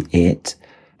essentially it.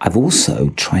 I've also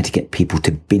tried to get people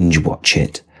to binge watch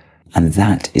it. And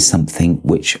that is something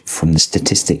which, from the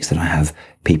statistics that I have,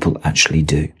 people actually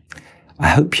do. I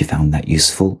hope you found that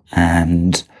useful,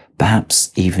 and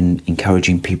perhaps even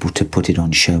encouraging people to put it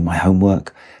on Show My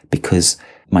Homework, because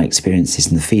my experiences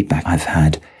and the feedback I've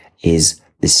had is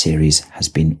this series has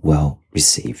been well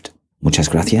received. Muchas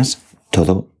gracias.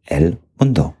 Todo el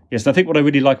mundo. Yes, I think what I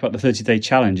really like about the 30-day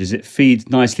challenge is it feeds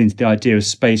nicely into the idea of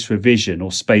space revision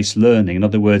or space learning. In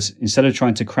other words, instead of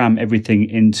trying to cram everything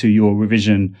into your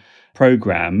revision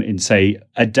program in, say,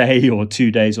 a day or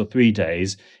 2 days or 3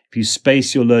 days, if you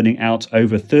space your learning out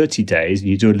over 30 days and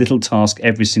you do a little task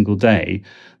every single day,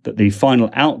 that the final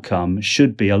outcome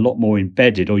should be a lot more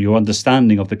embedded, or your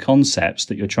understanding of the concepts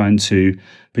that you're trying to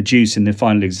produce in the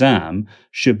final exam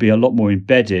should be a lot more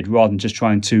embedded, rather than just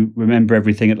trying to remember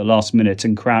everything at the last minute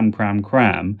and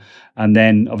cram, and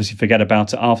then obviously forget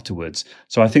about it afterwards.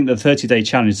 So I think the 30-day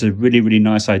challenge is a really, really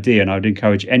nice idea, and I would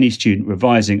encourage any student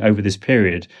revising over this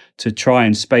period to try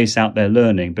and space out their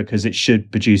learning, because it should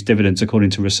produce dividends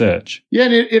according to research. Yeah,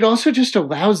 and it also just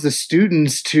allows the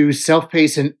students to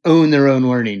self-pace and own their own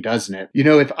learning, doesn't it? You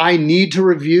know, if I need to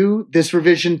review this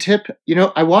revision tip,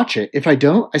 I watch it. If I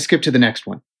don't, I skip to the next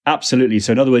one. Absolutely.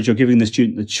 So in other words, you're giving the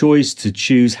student the choice to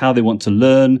choose how they want to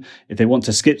learn. If they want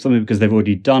to skip something because they've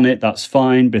already done it, that's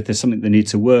fine. But if there's something they need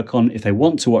to work on, if they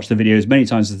want to watch the video as many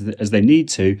times as they need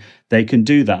to, they can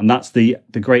do that. And that's the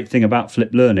great thing about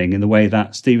flipped learning, in the way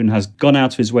that Stephen has gone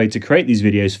out of his way to create these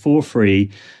videos for free.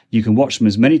 You can watch them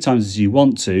as many times as you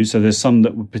want to. So there's some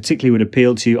that particularly would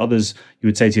appeal to you. Others, you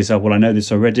would say to yourself, well, I know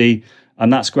this already.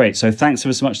 And that's great. So thanks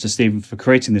ever so much to Stephen for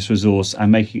creating this resource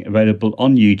and making it available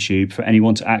on YouTube for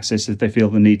anyone to access if they feel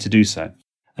the need to do so.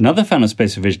 Another fan of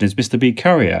space revision is Mr. B.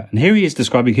 Currier, and here he is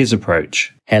describing his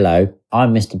approach. Hello,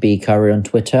 I'm Mr. B. Currier on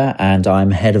Twitter, and I'm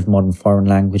head of modern foreign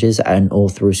languages at an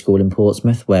all-through school in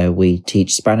Portsmouth, where we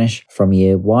teach Spanish from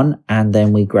year 1, and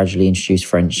then we gradually introduce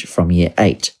French from year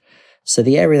 8. So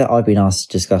the area that I've been asked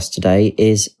to discuss today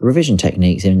is revision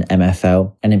techniques in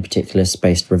MFL, and in particular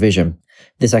spaced revision.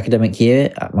 This academic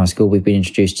year at my school, we've been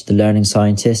introduced to the learning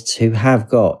scientists, who have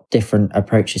got different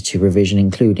approaches to revision,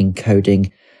 including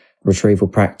coding, retrieval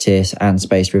practice, and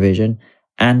spaced revision.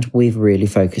 And we've really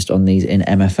focused on these in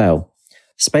MFL.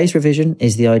 Spaced revision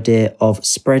is the idea of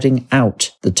spreading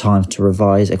out the time to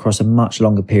revise across a much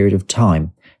longer period of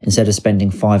time. Instead of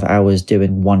spending 5 hours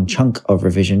doing one chunk of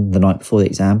revision the night before the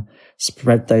exam,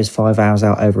 spread those 5 hours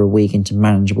out over a week into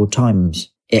manageable times.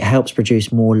 It helps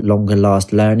produce more longer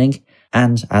last learning.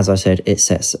 And as I said, it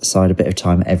sets aside a bit of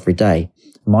time every day.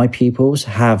 My pupils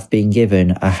have been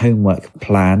given a homework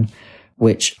plan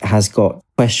which has got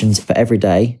questions for every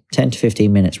day, 10 to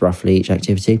 15 minutes roughly each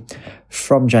activity,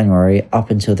 from January up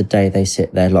until the day they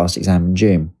sit their last exam in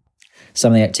June.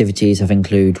 Some of the activities have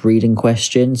included reading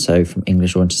questions, so from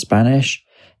English or into Spanish,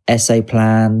 essay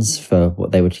plans for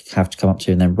what they would have to come up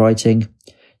to and then writing,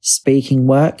 speaking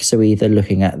work, so either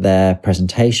looking at their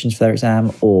presentations for their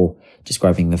exam or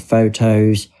describing the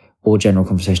photos or general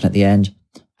conversation at the end,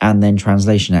 and then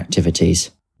translation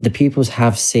activities. The pupils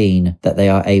have seen that they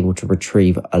are able to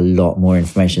retrieve a lot more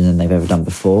information than they've ever done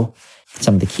before.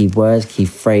 Some of the key words, key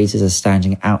phrases are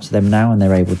standing out to them now, and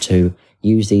they're able to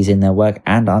use these in their work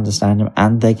and understand them,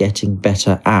 and they're getting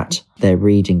better at their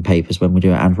reading papers when we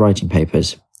do it and writing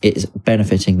papers. It's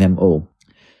benefiting them all.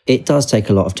 It does take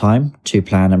a lot of time to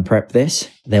plan and prep this.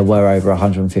 There were over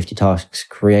 150 tasks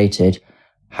created.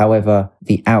 However,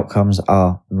 the outcomes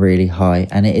are really high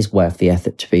and it is worth the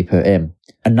effort to be put in.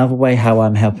 Another way how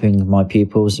I'm helping my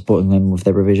pupils, supporting them with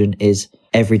their revision, is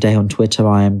every day on Twitter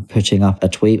I am putting up a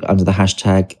tweet under the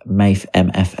hashtag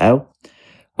MAFEMFL,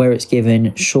 where it's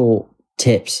given short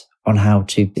tips on how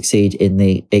to succeed in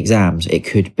the exams. It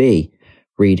could be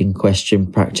reading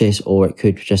question practice, or it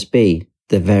could just be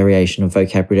the variation of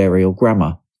vocabulary or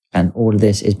grammar. And all of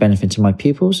this is benefiting my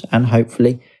pupils, and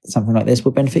hopefully something like this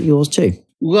will benefit yours too.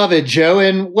 Love it, Joe.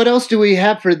 And what else do we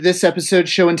have for this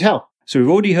episode's Show and Tell? So we've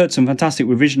already heard some fantastic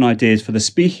revision ideas for the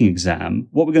speaking exam.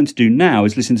 What we're going to do now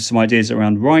is listen to some ideas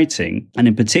around writing, and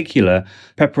in particular,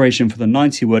 preparation for the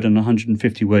 90-word and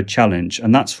 150-word challenge.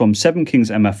 And that's from Seven Kings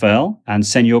MFL and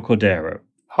Senor Cordero.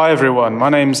 Hi, everyone. My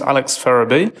name's Alex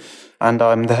Ferraby, and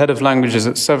I'm the head of languages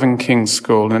at Seven Kings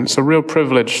School. And it's a real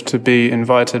privilege to be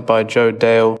invited by Joe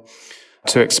Dale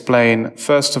to explain,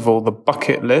 first of all, the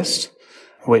bucket list,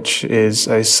 which is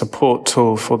a support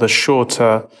tool for the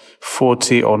shorter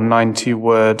 40 or 90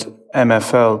 word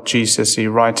MFL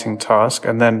GCSE writing task.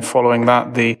 And then following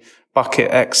that, the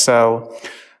Bucket Excel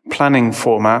planning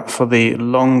format for the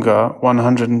longer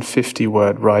 150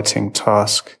 word writing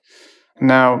task.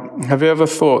 Now, have you ever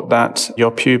thought that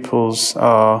your pupils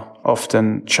are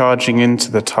often charging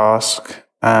into the task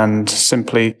and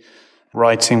simply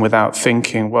writing without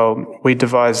thinking? Well, we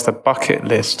devised the bucket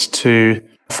list to,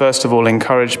 first of all,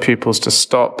 encourage pupils to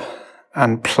stop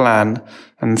and plan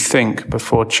and think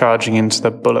before charging into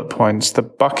the bullet points. The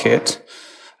bucket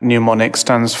mnemonic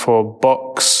stands for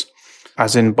box,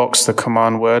 as in box the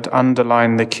command word,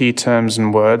 underline the key terms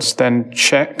and words, then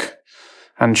check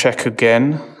and check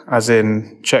again, as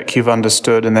in check you've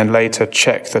understood, and then later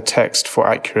check the text for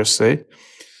accuracy.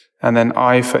 And then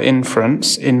I for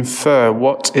inference, infer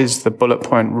what is the bullet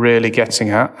point really getting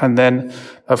at. And then,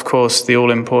 of course, the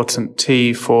all-important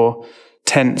T for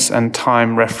tense and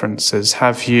time references.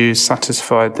 Have you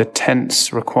satisfied the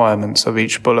tense requirements of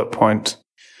each bullet point?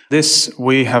 This,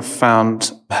 we have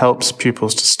found, helps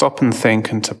pupils to stop and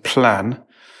think and to plan.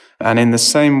 And in the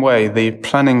same way, the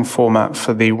planning format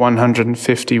for the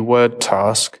 150-word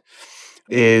task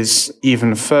is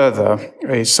even further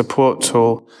a support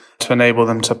tool to enable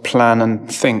them to plan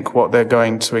and think what they're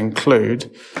going to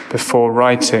include before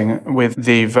writing with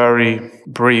the very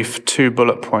brief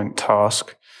 2-bullet point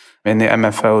task in the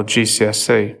MFL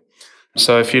GCSE.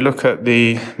 So if you look at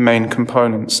the main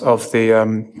components of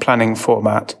the planning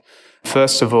format,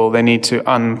 first of all, they need to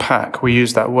unpack. We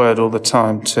use that word all the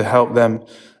time to help them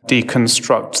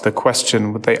deconstruct the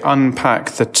question. Would they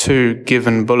unpack the 2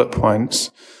 given bullet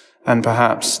points and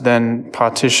perhaps then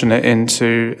partition it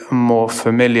into a more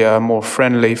familiar, more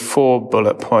friendly 4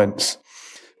 bullet points,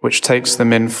 which takes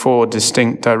them in 4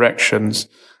 distinct directions.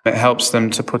 It helps them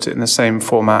to put it in the same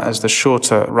format as the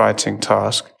shorter writing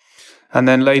task. And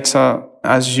then later,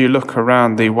 as you look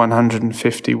around the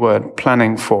 150-word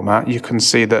planning format, you can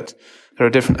see that there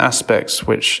are different aspects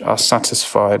which are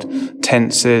satisfied.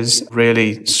 Tenses,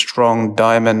 really strong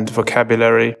diamond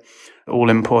vocabulary,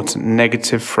 all important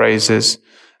negative phrases.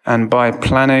 And by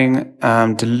planning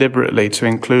deliberately to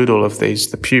include all of these,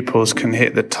 the pupils can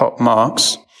hit the top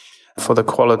marks for the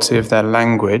quality of their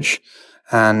language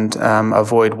and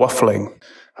avoid waffling.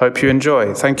 Hope you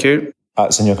enjoy. Thank you.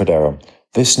 At Senor Cordero,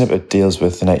 this snippet deals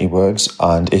with the 90 words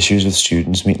and issues with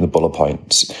students meeting the bullet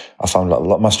points. I found that a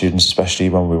lot of my students, especially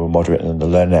when we were moderating in the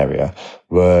learning area,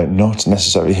 were not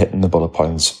necessarily hitting the bullet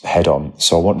points head on.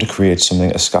 So I want to create something,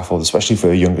 a scaffold, especially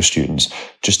for younger students,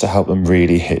 just to help them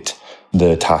really hit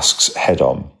the tasks head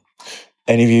on.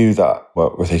 Any of you that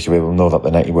work with AQA will know that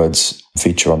the 90 words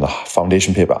feature on the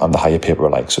foundation paper and the higher paper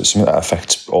alike. So it's something that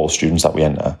affects all students that we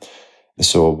enter.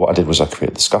 So what I did was I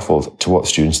created the scaffold to walk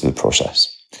students through the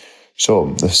process.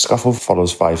 So the scaffold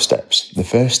follows 5 steps. The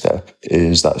first step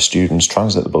is that students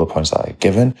translate the bullet points that are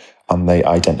given and they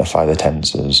identify the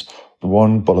tenses.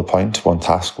 one bullet point, one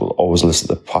task will always elicit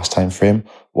the past time frame,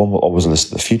 one will always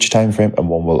elicit the future time frame, and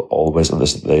one will always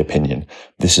elicit the opinion.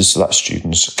 This is so that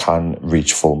students can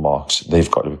reach full marks.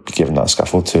 They've got to be given that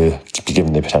scaffold to be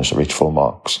given the potential to reach full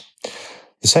marks.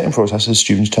 The second process is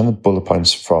students turn the bullet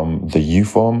points from the U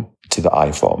form to the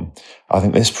I form. I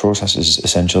think this process is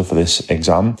essential for this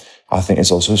exam. I think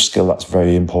it's also a skill that's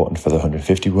very important for the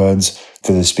 150 words,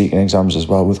 for the speaking exams as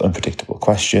well, with unpredictable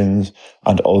questions,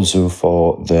 and also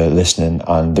for the listening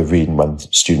and the reading when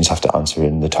students have to answer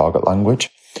in the target language.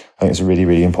 I think it's a really,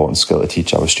 really important skill to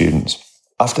teach our students.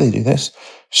 After they do this,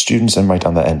 students then write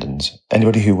down their endings.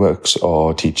 Anybody who works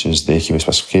or teaches the AQA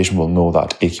specification will know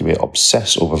that AQA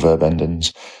obsess over verb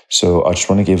endings. So I just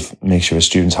want to make sure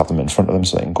students have them in front of them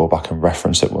so they can go back and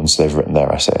reference it once they've written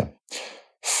their essay.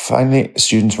 Finally,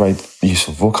 students write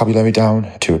useful vocabulary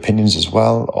down, 2 opinions as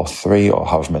well, or 3, or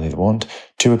however many they want.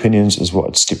 2 opinions is what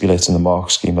it stipulates in the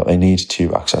mark scheme that they need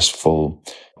to access full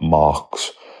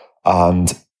marks.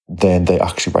 And then they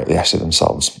actually write the essay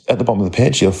themselves. At the bottom of the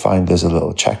page, you'll find there's a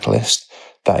little checklist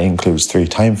that includes 3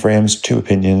 timeframes, 2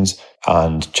 opinions,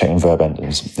 and checking verb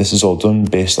endings. This is all done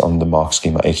based on the mark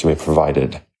scheme that AQA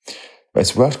provided.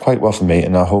 It's worked quite well for me,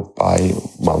 and I hope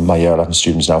my year 11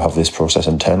 students now have this process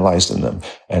internalised in them,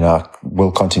 and I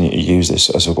will continue to use this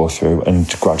as we go through and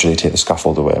gradually take the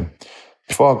scaffold away.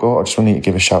 Before I go, I just want to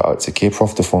give a shout out to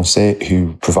K-Prof de Foncé,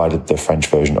 who provided the French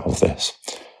version of this.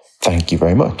 Thank you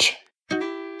very much.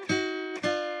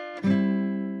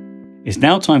 It's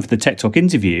now time for the Tech Talk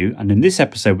interview, and in this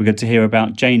episode we're going to hear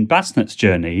about Jane Basnett's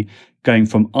journey going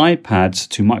from iPads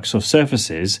to Microsoft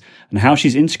Surfaces and how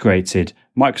she's integrated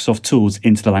Microsoft tools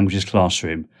into the languages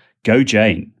classroom. Go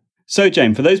Jane! So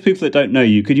Jane, for those people that don't know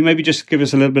you, could you maybe just give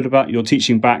us a little bit about your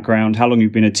teaching background, how long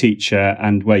you've been a teacher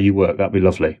and where you work? That'd be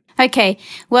lovely. Okay,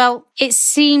 well, it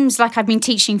seems like I've been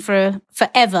teaching for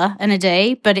forever and a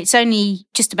day, but it's only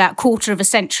just about a quarter of a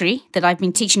century that I've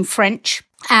been teaching French.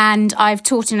 And I've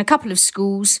taught in a couple of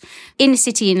schools in the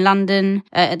city in London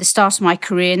at the start of my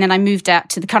career. And then I moved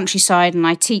out to the countryside and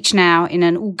I teach now in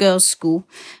an all-girls school,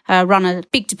 run a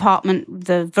big department with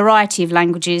a variety of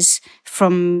languages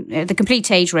from the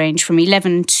complete age range from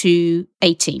 11 to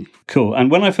 18. Cool. And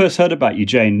when I first heard about you,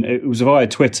 Jane, it was via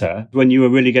Twitter when you were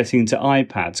really getting into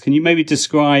iPads. Can you maybe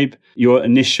describe your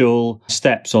initial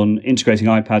steps on integrating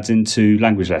iPads into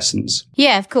language lessons?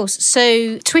 Yeah, of course.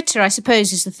 So Twitter, I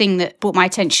suppose, is the thing that brought my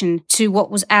attention to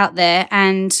what was out there.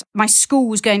 And my school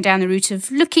was going down the route of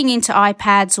looking into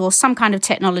iPads or some kind of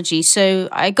technology. So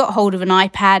I got hold of an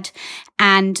iPad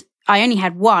and I only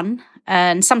had one.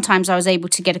 And sometimes I was able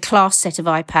to get a class set of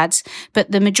iPads,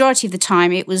 but the majority of the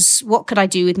time it was what could I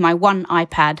do with my one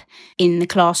iPad in the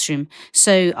classroom.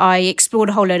 So I explored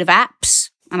a whole load of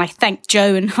apps, and I thank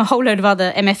Joe and a whole load of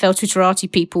other MFL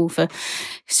Twitterati people for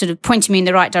sort of pointing me in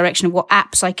the right direction of what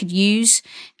apps I could use.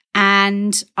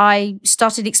 And I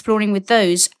started exploring with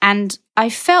those, and I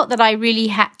felt that I really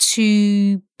had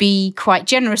to be quite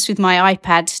generous with my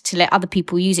iPad to let other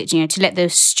people use it, to let the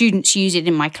students use it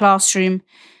in my classroom.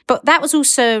 But that was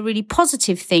also a really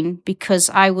positive thing because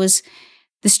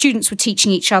the students were teaching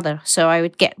each other. So I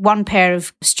would get one pair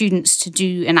of students to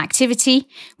do an activity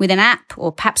with an app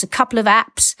or perhaps a couple of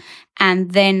apps,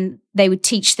 and then they would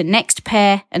teach the next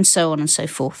pair and so on and so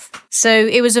forth. So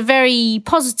it was a very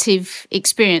positive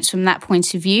experience from that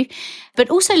point of view, but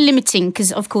also limiting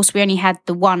because, of course, we only had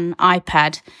the one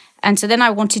iPad. And so then I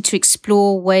wanted to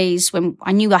explore ways when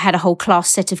I knew I had a whole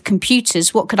class set of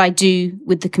computers, what could I do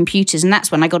with the computers? And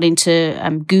that's when I got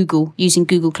into Google, using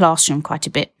Google Classroom quite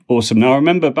a bit. Awesome. Now, I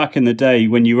remember back in the day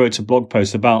when you wrote a blog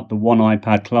post about the One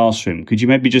iPad Classroom. Could you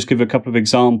maybe just give a couple of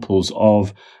examples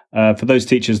of, for those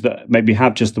teachers that maybe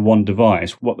have just the one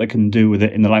device, what they can do with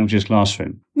it in the languages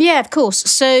classroom? Yeah, of course.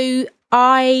 So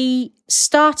I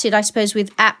started, I suppose,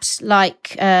 with apps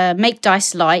like Make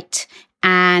Dice Lite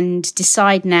and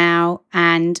Decide Now,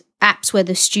 and apps where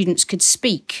the students could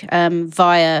speak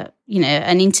via,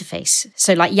 an interface.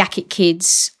 So like Yakit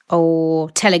Kids or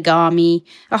Telegami,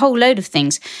 a whole load of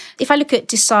things. If I look at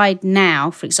Decide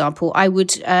Now, for example, I would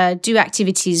do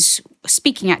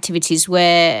speaking activities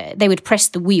where they would press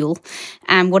the wheel,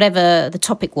 and whatever the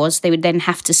topic was, they would then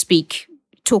have to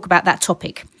talk about that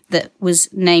topic that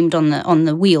was named on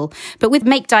the wheel. But with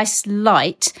Make Dice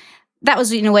Lite, that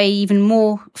was, in a way, even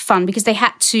more fun because they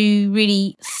had to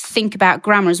really think about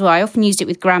grammar as well. I often used it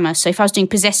with grammar. So if I was doing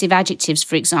possessive adjectives,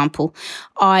 for example,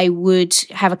 I would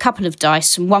have a couple of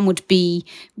dice, and one would be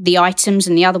the items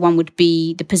and the other one would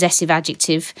be the possessive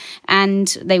adjective. And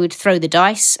they would throw the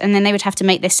dice, and then they would have to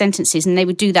make their sentences, and they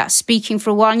would do that speaking for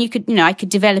a while. And I could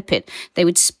develop it. They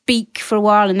would speak for a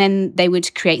while, and then they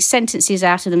would create sentences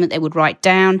out of them that they would write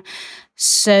down.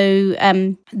 So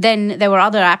then there were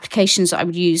other applications that I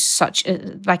would use, such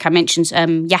like I mentioned,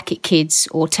 Yakit Kids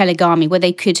or Telegami, where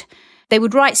they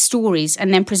would write stories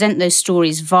and then present those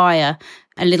stories via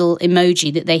a little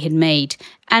emoji that they had made.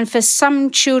 And for some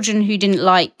children who don't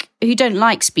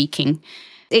like speaking,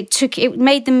 it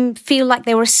made them feel like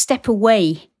they were a step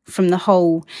away from the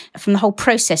whole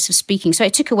process of speaking. So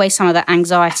it took away some of that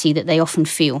anxiety that they often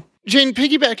feel. Jane,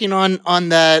 piggybacking on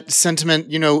that sentiment,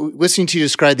 listening to you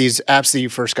describe these apps that you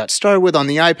first got started with on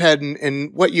the iPad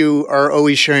and what you are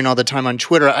always sharing all the time on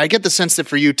Twitter, I get the sense that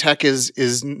for you, tech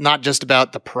is not just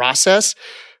about the process,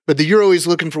 but that you're always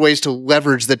looking for ways to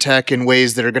leverage the tech in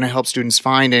ways that are going to help students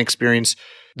find and experience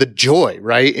the joy,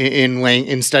 right,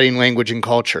 in studying language and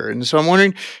culture. And so I'm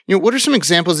wondering, what are some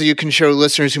examples that you can show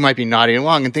listeners who might be nodding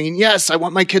along and thinking, yes, I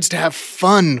want my kids to have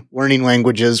fun learning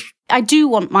languages? I do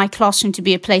want my classroom to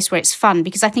be a place where it's fun,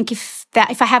 because I think if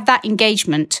I have that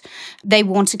engagement, they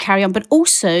want to carry on. But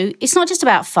also, it's not just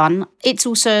about fun. It's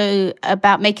also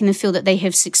about making them feel that they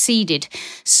have succeeded.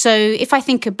 So if I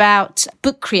think about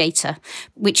Book Creator,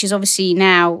 which is obviously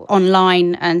now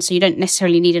online, and so you don't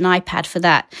necessarily need an iPad for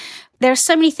that, there are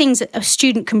so many things that a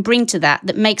student can bring to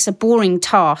that makes a boring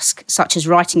task, such as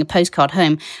writing a postcard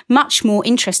home, much more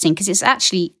interesting, because it's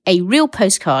actually a real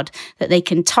postcard that they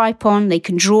can type on, they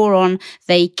can draw on,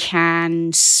 they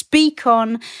can speak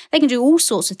on, they can do all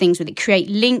sorts of things with it, create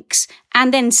links,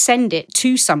 and then send it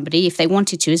to somebody if they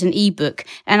wanted to as an ebook.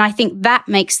 And I think that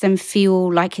makes them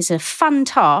feel like it's a fun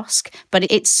task,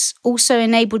 but it's also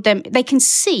enabled them, they can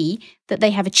see that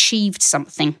they have achieved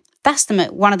something. That's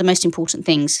one of the most important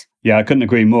things. Yeah, I couldn't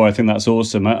agree more. I think that's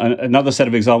awesome. Another set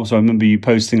of examples I remember you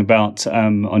posting about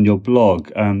on your blog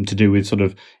to do with sort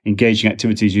of engaging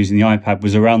activities using the iPad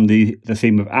was around the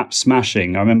theme of app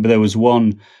smashing. I remember there was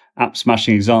one app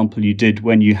smashing example you did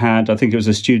when you had, I think it was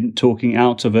a student talking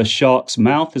out of a shark's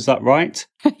mouth. Is that right?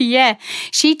 Yeah,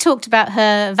 she talked about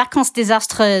her vacances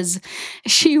désastreuses.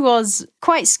 She was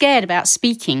quite scared about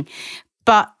speaking,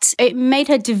 but it made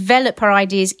her develop her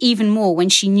ideas even more when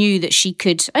she knew that she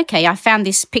could, okay, I found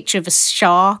this picture of a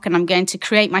shark and I'm going to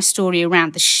create my story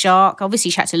around the shark.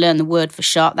 Obviously, she had to learn the word for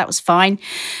shark. That was fine.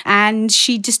 And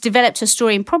she just developed her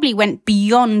story and probably went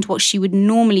beyond what she would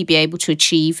normally be able to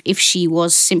achieve if she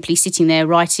was simply sitting there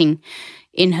writing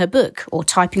in her book or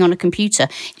typing on a computer.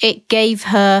 It gave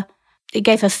her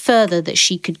further that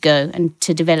she could go and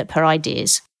to develop her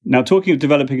ideas. Now, talking of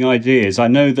developing ideas, I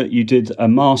know that you did a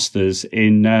master's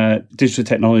in digital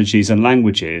technologies and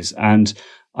languages, and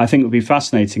I think it would be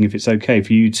fascinating, if it's okay,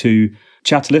 for you to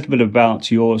chat a little bit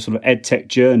about your sort of EdTech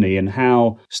journey and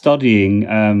how studying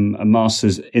a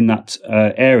master's in that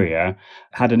area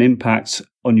had an impact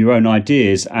on your own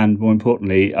ideas and, more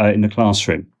importantly, in the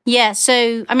classroom. Yeah,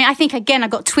 so, I think, again, I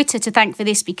got Twitter to thank for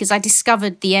this because I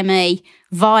discovered the MA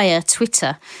via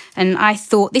Twitter. And I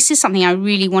thought this is something I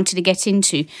really wanted to get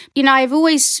into. I've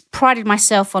always prided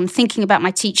myself on thinking about my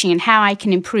teaching and how I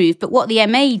can improve. But what the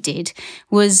MA did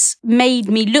was made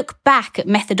me look back at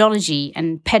methodology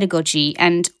and pedagogy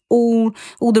and all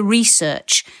the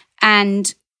research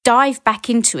and dive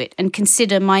back into it and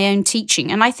consider my own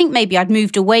teaching. And I think maybe I'd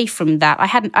moved away from that.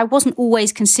 I wasn't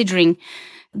always considering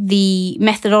the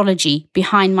methodology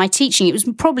behind my teaching. It was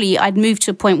probably I'd moved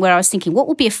to a point where I was thinking, what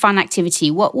will be a fun activity?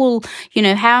 What will,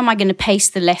 how am I going to pace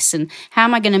the lesson? How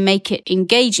am I going to make it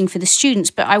engaging for the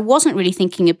students? But I wasn't really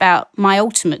thinking about my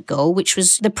ultimate goal, which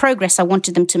was the progress I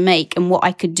wanted them to make and what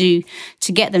I could do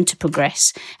to get them to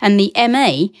progress. And the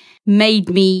MA made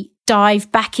me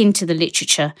dive back into the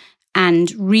literature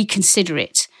and reconsider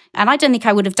it. And I don't think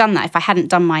I would have done that if I hadn't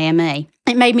done my MA.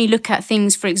 It made me look at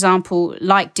things, for example,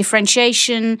 like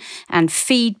differentiation and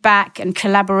feedback and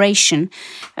collaboration.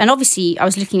 And obviously, I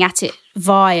was looking at it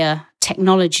via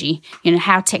technology,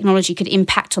 how technology could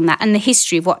impact on that and the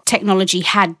history of what technology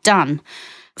had done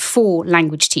for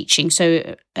language teaching.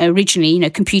 So originally,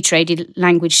 computer-aided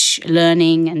language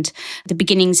learning and the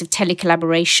beginnings of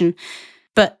telecollaboration.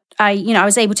 But I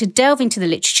was able to delve into the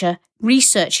literature,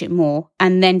 research it more,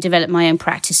 and then develop my own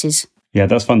practices. Yeah,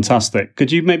 that's fantastic.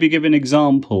 Could you maybe give an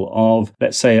example of,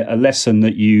 let's say, a lesson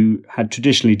that you had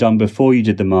traditionally done before you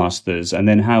did the Masters, and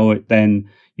then how you then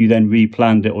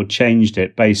replanned it or changed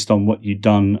it based on what you'd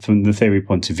done from the theory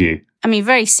point of view?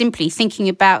 Very simply, thinking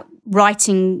about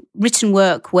writing written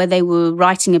work where they were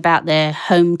writing about their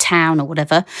hometown or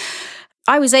whatever.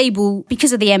 I was able,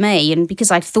 because of the MA and because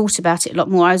I'd thought about it a lot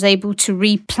more, I was able to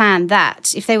replan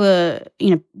that. If they were,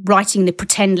 writing the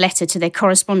pretend letter to their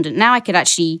correspondent, now I could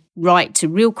actually write to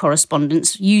real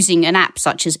correspondents using an app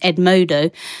such as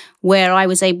Edmodo, where I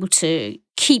was able to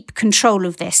keep control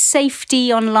of their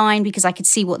safety online because I could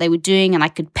see what they were doing and I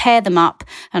could pair them up.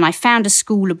 And I found a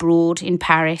school abroad in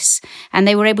Paris and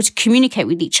they were able to communicate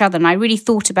with each other. And I really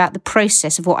thought about the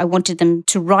process of what I wanted them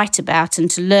to write about and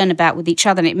to learn about with each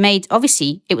other. And it made,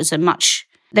 obviously,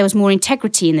 there was more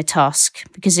integrity in the task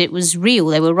because it was real.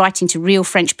 They were writing to real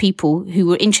French people who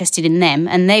were interested in them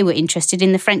and they were interested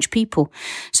in the French people.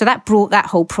 So that brought that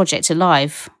whole project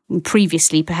alive.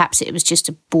 Previously, perhaps it was just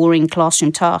a boring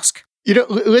classroom task. You know,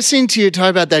 listening to you talk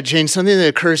about that, Jane, something that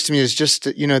occurs to me is just,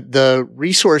 you know, the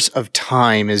resource of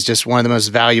time is just one of the most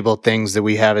valuable things that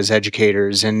we have as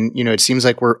educators. And, you know, it seems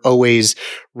like we're always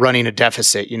running a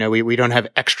deficit. You know, we don't have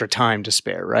extra time to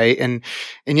spare, right? And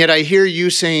yet I hear you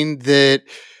saying that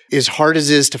as hard as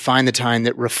it is to find the time,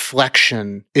 that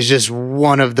reflection is just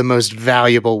one of the most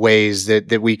valuable ways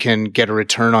that we can get a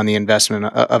return on the investment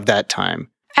of that time.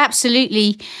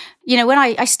 Absolutely. You know, when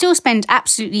I still spend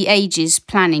absolutely ages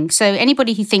planning. So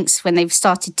anybody who thinks when they've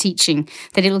started teaching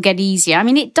that it'll get easier, I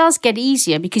mean, it does get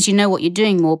easier because you know what you're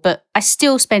doing more, but I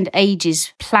still spend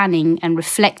ages planning and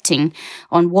reflecting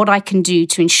on what I can do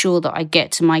to ensure that I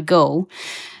get to my goal.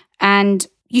 And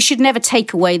you should never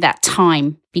take away that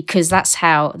time because that's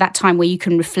how, that time where you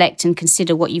can reflect and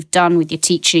consider what you've done with your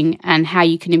teaching and how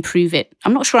you can improve it.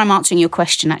 I'm not sure I'm answering your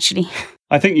question, actually.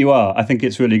 I think you are. I think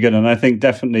it's really good. And I think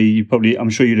definitely I'm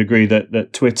sure you'd agree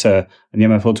that Twitter and the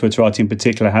MFL Twitterati in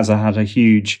particular has had a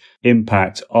huge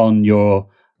impact on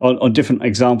on different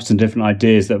examples and different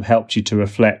ideas that have helped you to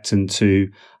reflect and to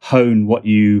hone what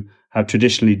you have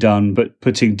traditionally done, but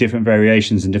putting different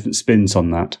variations and different spins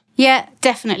on that. Yeah,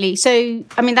 definitely. So,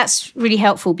 I mean, that's really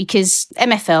helpful because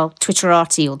MFL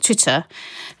Twitterati or Twitter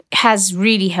has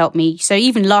really helped me. So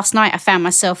even last night I found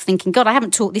myself thinking, God, I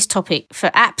haven't taught this topic for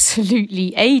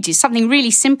absolutely ages, something really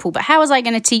simple, but how was I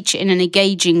going to teach it in an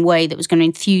engaging way that was going to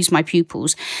enthuse my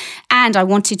pupils? And I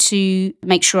wanted to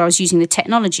make sure I was using the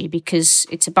technology because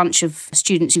it's a bunch of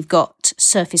students who've got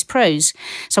Surface Pros.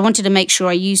 So I wanted to make sure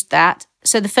I used that.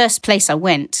 So the first place I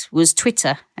went was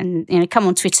Twitter and, you know, come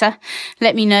on Twitter,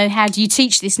 let me know, how do you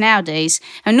teach this nowadays?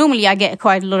 And normally I get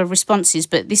quite a lot of responses,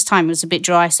 but this time it was a bit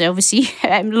dry. So obviously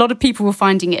a lot of people were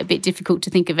finding it a bit difficult to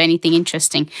think of anything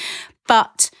interesting.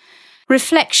 But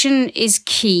reflection is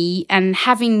key, and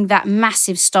having that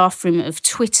massive staff room of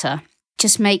Twitter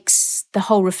just makes the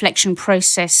whole reflection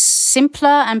process simpler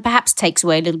and perhaps takes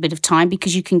away a little bit of time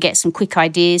because you can get some quick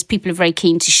ideas. People are very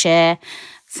keen to share,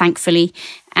 thankfully.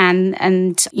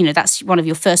 And you know, that's one of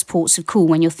your first ports of call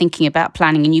when you're thinking about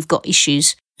planning and you've got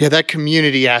issues. Yeah, that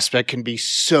community aspect can be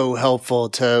so helpful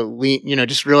to lean, you know,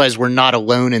 just realize we're not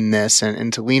alone in this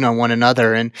and to lean on one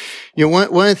another. And, you know,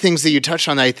 one of the things that you touched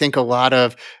on that I think a lot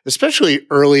of, especially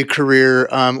early career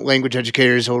language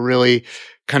educators will really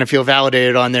kind of feel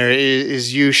validated on there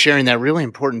is you sharing that really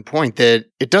important point that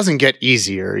it doesn't get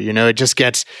easier, you know, it just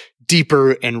gets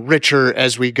deeper and richer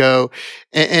as we go.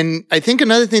 And I think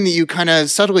another thing that you kind of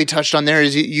subtly touched on there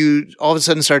is you all of a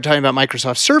sudden started talking about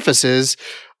Microsoft Surfaces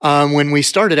when we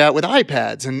started out with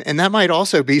iPads. And that might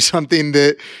also be something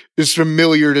that is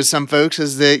familiar to some folks,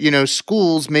 is that, you know,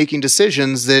 schools making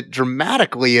decisions that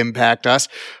dramatically impact us,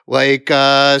 like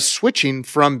switching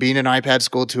from being an iPad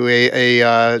school to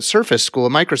a Surface school, a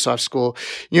Microsoft school.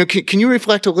 You know, can you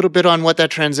reflect a little bit on what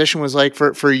that transition was like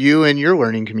for you and your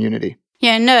learning community?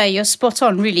 Yeah, no, you're spot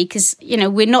on, really, because, you know,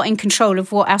 we're not in control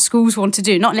of what our schools want to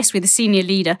do, not unless we're the senior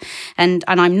leader, and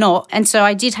I'm not. And so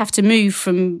I did have to move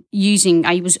from using,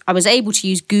 I was able to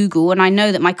use Google, and I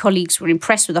know that my colleagues were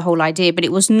impressed with the whole idea, but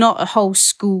it was not a whole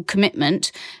school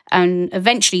commitment. And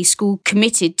eventually school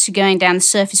committed to going down the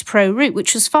Surface Pro route,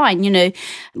 which was fine. You know,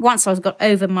 once I got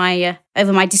over my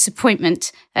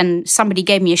disappointment and somebody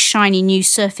gave me a shiny new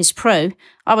Surface Pro,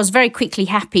 I was very quickly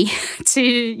happy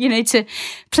to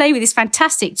play with this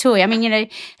fantastic toy. I mean, you know,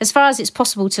 as far as it's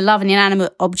possible to love an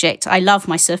inanimate object, I love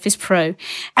my Surface Pro.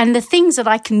 And the things that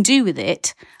I can do with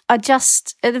it are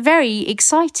just very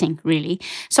exciting, really.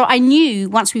 So I knew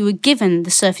once we were given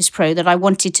the Surface Pro that I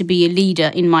wanted to be a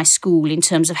leader in my school in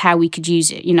terms of how we could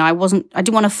use it. You know, I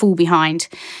didn't want to fall behind.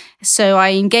 So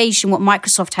I engaged in what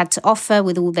Microsoft had to offer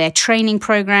with all their training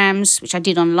programs, which I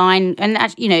did online. And,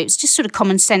 you know, it's just sort of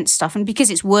common sense stuff. And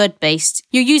because it's Word-based,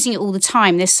 you're using it all the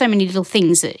time. There's so many little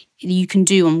things that you can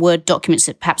do on Word documents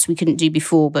that perhaps we couldn't do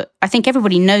before. But I think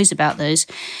everybody knows about those.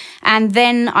 And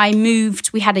then I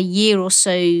moved, we had a year or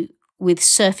so with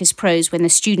Surface Pros when the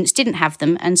students didn't have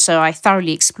them. And so I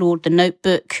thoroughly explored the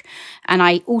notebook. And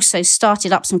I also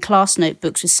started up some class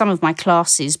notebooks with some of my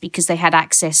classes because they had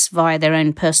access via their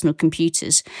own personal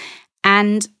computers.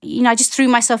 And, I just threw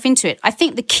myself into it. I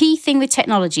think the key thing with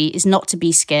technology is not to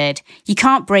be scared. You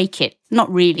can't break it,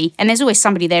 not really. And there's always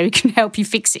somebody there who can help you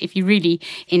fix it if you're really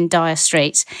in dire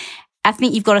straits. I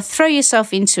think you've got to throw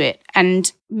yourself into it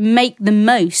and make the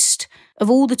most of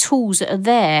all the tools that are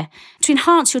there to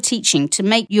enhance your teaching, to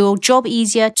make your job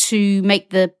easier, to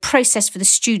make the process for the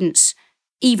students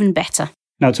even better.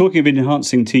 Now, talking of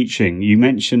enhancing teaching, you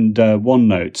mentioned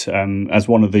OneNote as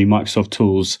one of the Microsoft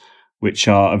tools which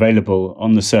are available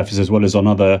on the Surface as well as on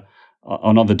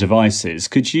other devices.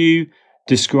 Could you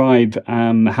describe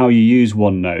how you use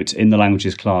OneNote in the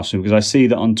languages classroom? Because I see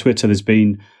that on Twitter there's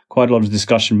been quite a lot of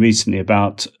discussion recently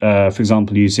about, for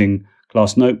example, using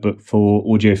Class Notebook for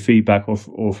audio feedback or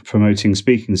for promoting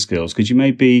speaking skills. Could you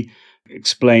maybe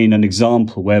explain an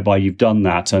example whereby you've done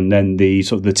that, and then the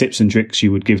sort of the tips and tricks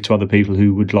you would give to other people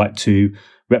who would like to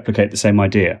replicate the same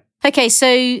idea? Okay,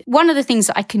 so one of the things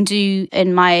that I can do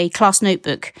in my class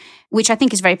notebook, which I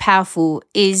think is very powerful,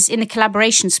 is in the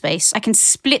collaboration space. I can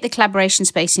split the collaboration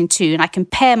space in two and I can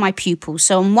pair my pupils.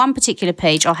 So on one particular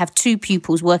page, I'll have two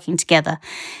pupils working together.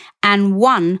 And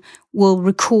one will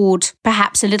record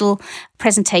perhaps a little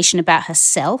presentation about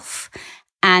herself.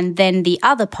 And then the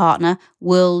other partner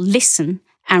will listen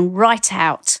and write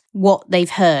out what they've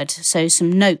heard, so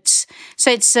some notes.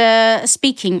 So it's a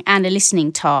speaking and a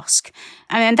listening task.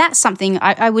 And that's something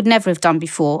I would never have done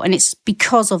before, and it's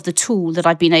because of the tool that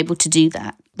I've been able to do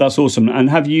that. That's awesome. And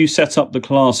have you set up the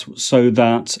class so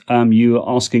that you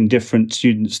are asking different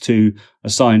students to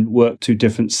assign work to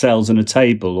different cells in a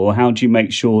table, or how do you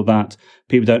make sure that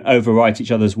people don't overwrite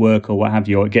each other's work or what have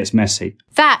you, or it gets messy?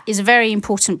 That is a very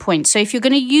important point. So if you're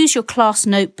going to use your class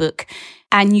notebook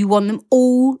and you want them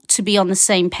all to be on the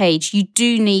same page, you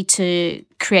do need to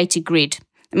create a grid.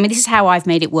 I mean, this is how I've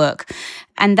made it work.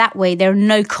 And that way there are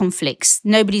no conflicts.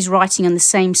 Nobody's writing on the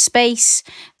same space.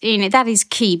 That is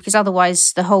key, because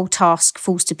otherwise the whole task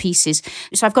falls to pieces.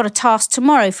 So I've got a task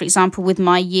tomorrow, for example, with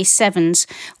my year 7s,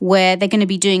 where they're going to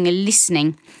be doing a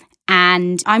listening.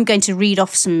 And I'm going to read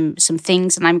off some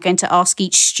things, and I'm going to ask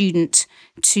each student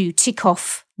to tick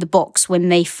off the box when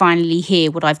they finally hear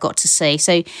what I've got to say.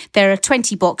 So there are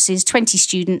 20 boxes, 20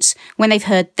 students. When they've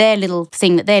heard their little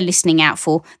thing that they're listening out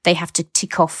for, they have to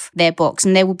tick off their box,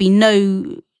 and there'll be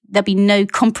no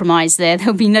compromise there.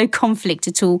 There'll be no conflict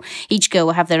at all. Each girl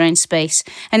will have their own space.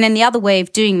 And then the other way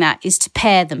of doing that is to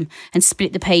pair them and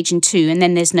split the page in two, and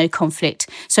then there's no conflict.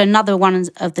 So another one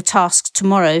of the tasks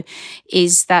tomorrow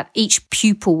is that each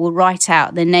pupil will write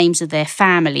out the names of their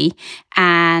family,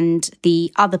 and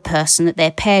the other person that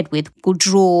they're paired with will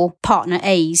draw partner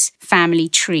A's family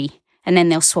tree, and then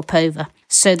they'll swap over.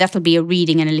 So that'll be a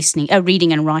reading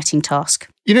and writing task.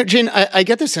 Jane, I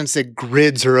get the sense that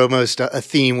grids are almost a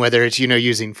theme, whether it's,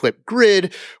 using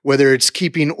Flipgrid, whether it's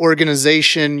keeping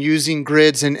organization using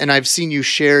grids. And I've seen you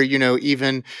share,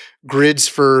 even grids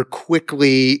for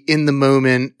quickly in the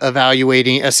moment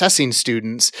assessing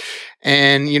students.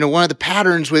 And, one of the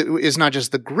patterns is not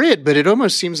just the grid, but it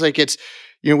almost seems like it's,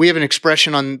 we have an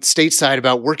expression on stateside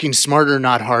about working smarter,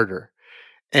 not harder.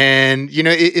 And,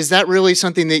 is that really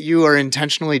something that you are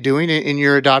intentionally doing in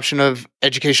your adoption of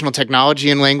educational technology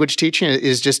and language teaching?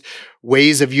 Is just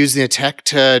ways of using the tech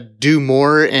to do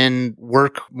more and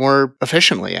work more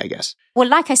efficiently, I guess? Well,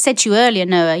 like I said to you earlier,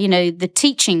 Noah, the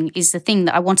teaching is the thing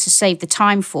that I want to save the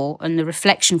time for and the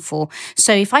reflection for.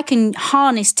 So if I can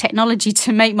harness technology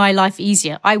to make my life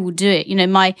easier, I will do it.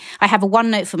 I have a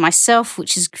OneNote for myself,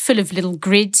 which is full of little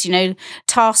grids,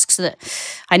 tasks that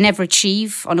I never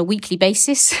achieve on a weekly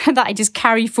basis that I just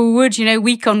carry forward,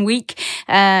 week on week.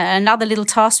 Another little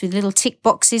task with little tick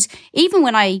boxes. Even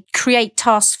when I create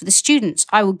tasks for the students,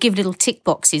 I will give little tick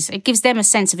boxes. It gives them a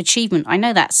sense of achievement. I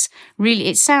know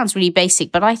it sounds really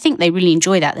basic, but I think they really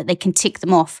enjoy that they can tick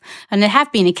them off. And there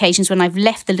have been occasions when I've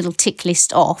left the little tick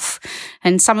list off,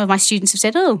 and some of my students have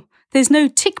said, "Oh, there's no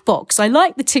tick box. I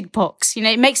like the tick box."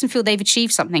 It makes them feel they've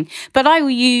achieved something. But I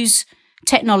will use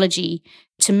technology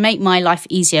to make my life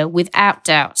easier without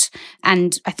doubt.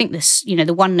 And I think this, the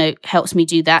OneNote helps me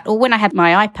do that. Or when I had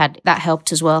my iPad, that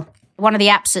helped as well. One of the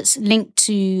apps that's linked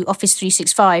to Office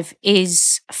 365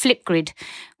 is Flipgrid,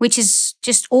 which is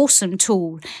just awesome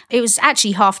tool. It was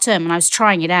actually half term and I was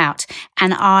trying it out,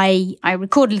 and I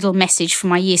recorded a little message for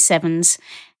my year 7s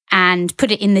and put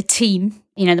it in the team,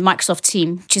 the Microsoft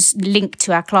team, which is linked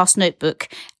to our class notebook,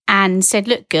 and said,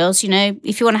 "Look, girls,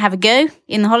 if you want to have a go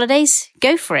in the holidays,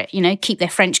 go for it, keep their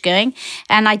French going."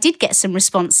 And I did get some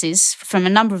responses from a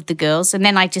number of the girls, and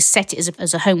then I just set it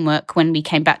as a homework when we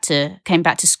came back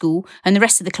to school, and the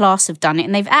rest of the class have done it,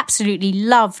 and they've absolutely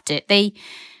loved it.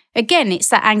 again, it's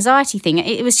that anxiety thing.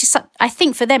 It was just, I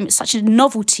think for them, it's such a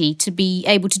novelty to be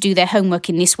able to do their homework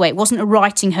in this way. It wasn't a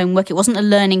writing homework. It wasn't a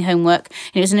learning homework.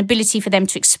 It was an ability for them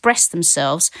to express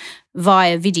themselves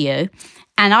via video.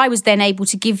 And I was then able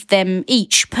to give them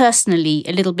each personally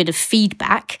a little bit of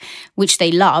feedback, which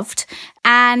they loved.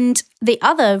 And the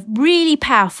other really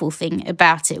powerful thing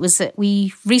about it was that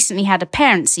we recently had a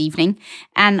parents' evening,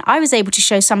 and I was able to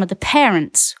show some of the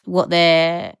parents what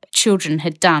their children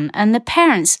had done. And the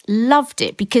parents loved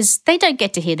it because they don't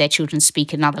get to hear their children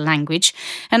speak another language.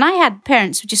 And I had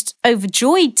parents who were just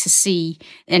overjoyed to see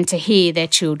and to hear their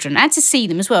children and to see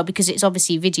them as well, because it's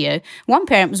obviously video. One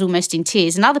parent was almost in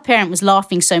tears. Another parent was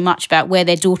laughing so much about where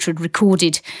their daughter had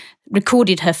recorded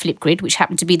her Flipgrid, which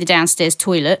happened to be the downstairs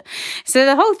toilet. So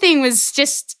the whole thing was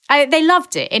just, they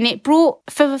loved it. And it brought,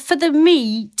 for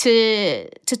me to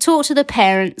talk to the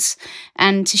parents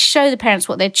and to show the parents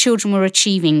what their children were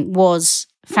achieving was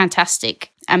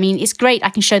fantastic. I mean, it's great. I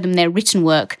can show them their written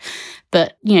work,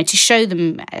 but, to show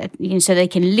them, so they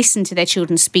can listen to their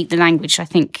children speak the language, I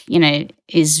think,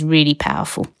 is really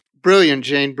powerful. Brilliant,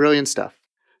 Jane. Brilliant stuff.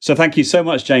 So thank you so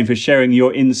much, Jane, for sharing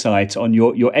your insight on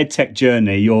your EdTech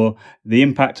journey, the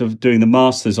impact of doing the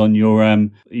masters on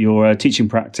your teaching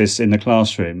practice in the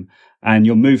classroom, and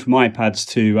your move from iPads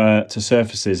to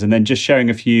Surfaces, and then just sharing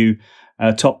a few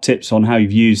top tips on how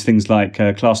you've used things like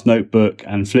Class Notebook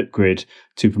and Flipgrid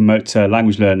to promote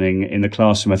language learning in the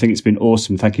classroom. I think it's been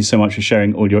awesome. Thank you so much for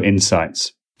sharing all your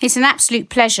insights. It's an absolute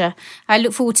pleasure. I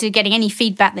look forward to getting any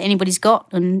feedback that anybody's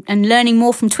got and learning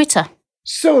more from Twitter.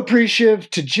 So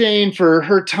appreciative to Jane for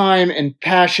her time and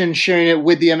passion sharing it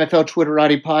with the MFL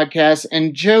Twitterati podcast.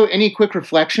 And Joe, any quick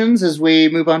reflections as we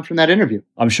move on from that interview?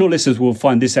 I'm sure listeners will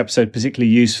find this episode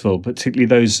particularly useful, particularly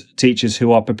those teachers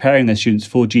who are preparing their students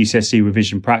for GCSE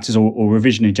revision practice or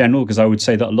revision in general, because I would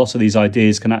say that a lot of these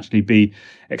ideas can actually be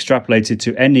extrapolated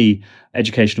to any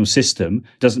educational system.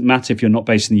 It doesn't matter if you're not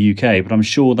based in the UK, but I'm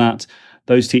sure that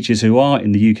those teachers who are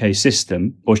in the UK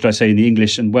system, or should I say in the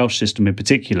English and Welsh system in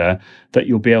particular, that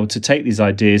you'll be able to take these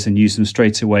ideas and use them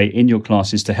straight away in your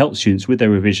classes to help students with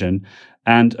their revision.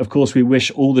 And of course, we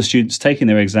wish all the students taking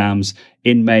their exams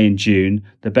in May and June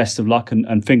the best of luck,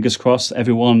 and fingers crossed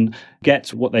everyone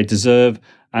gets what they deserve.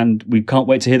 And we can't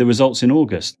wait to hear the results in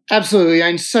August. Absolutely.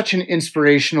 I'm such an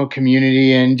inspirational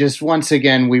community. And just once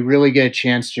again, we really get a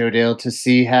chance, Joe Dale, to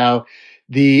see how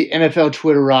the MFL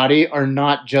Twitterati are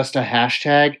not just a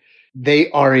hashtag.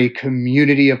 They are a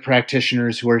community of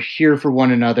practitioners who are here for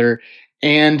one another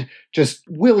and just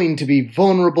willing to be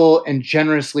vulnerable and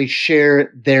generously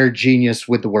share their genius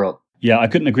with the world. Yeah, I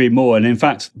couldn't agree more. And in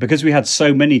fact, because we had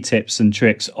so many tips and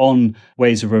tricks on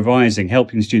ways of revising,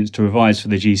 helping students to revise for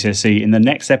the GCSE, in the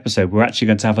next episode, we're actually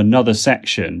going to have another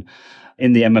section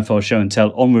in the MFL Show and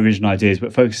Tell on revision ideas,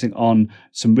 but focusing on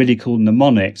some really cool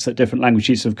mnemonics that different language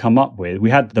teachers have come up with. We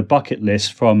had the bucket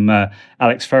list from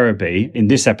Alex Ferraby in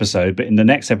this episode, but in the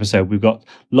next episode, we've got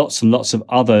lots and lots of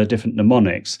other different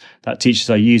mnemonics that teachers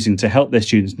are using to help their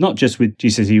students, not just with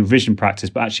GCSE revision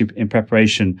practice, but actually in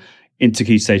preparation into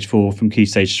Key Stage 4 from Key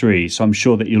Stage 3. So I'm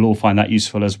sure that you'll all find that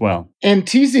useful as well. And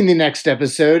teasing the next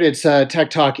episode, it's a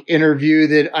Tech Talk interview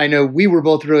that I know we were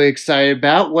both really excited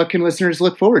about. What can listeners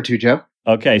look forward to, Joe?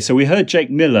 Okay, so we heard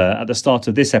Jake Miller at the start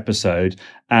of this episode,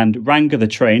 and Ranga the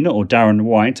trainer, or Darren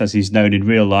White, as he's known in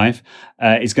real life,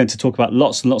 is going to talk about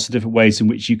lots and lots of different ways in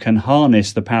which you can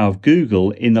harness the power of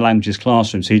Google in the languages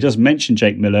classroom. So he does mention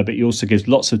Jake Miller, but he also gives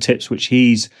lots of tips which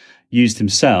he's used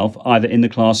himself, either in the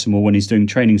classroom or when he's doing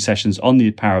training sessions on the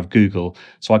power of Google.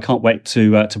 So I can't wait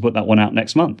to put that one out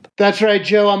next month. That's right,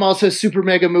 Joe. I'm also super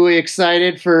mega mooey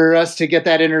excited for us to get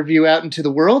that interview out into the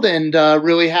world, and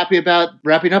really happy about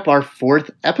wrapping up our 4th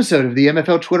episode of the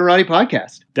MFL Twitterati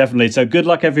podcast. Definitely. So good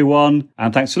luck, everyone,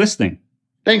 and thanks for listening.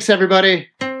 Thanks, everybody.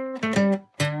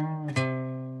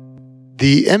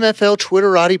 The MFL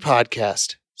Twitterati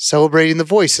podcast, celebrating the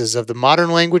voices of the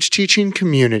modern language teaching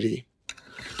community.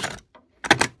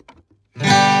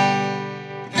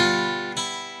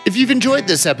 If you've enjoyed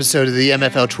this episode of the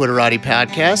MFL Twitterati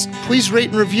podcast, please rate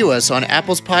and review us on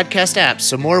Apple's podcast app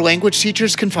so more language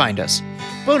teachers can find us.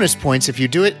 Bonus points if you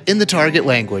do it in the target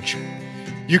language.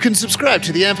 You can subscribe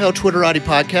to the MFL Twitterati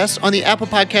podcast on the Apple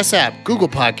Podcast app, Google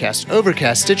Podcast,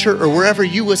 Overcast, Stitcher, or wherever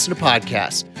you listen to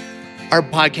podcasts. Our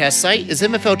podcast site is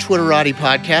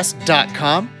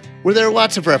mfltwitteratipodcast.com, where there are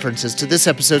lots of references to this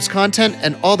episode's content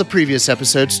and all the previous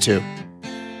episodes too.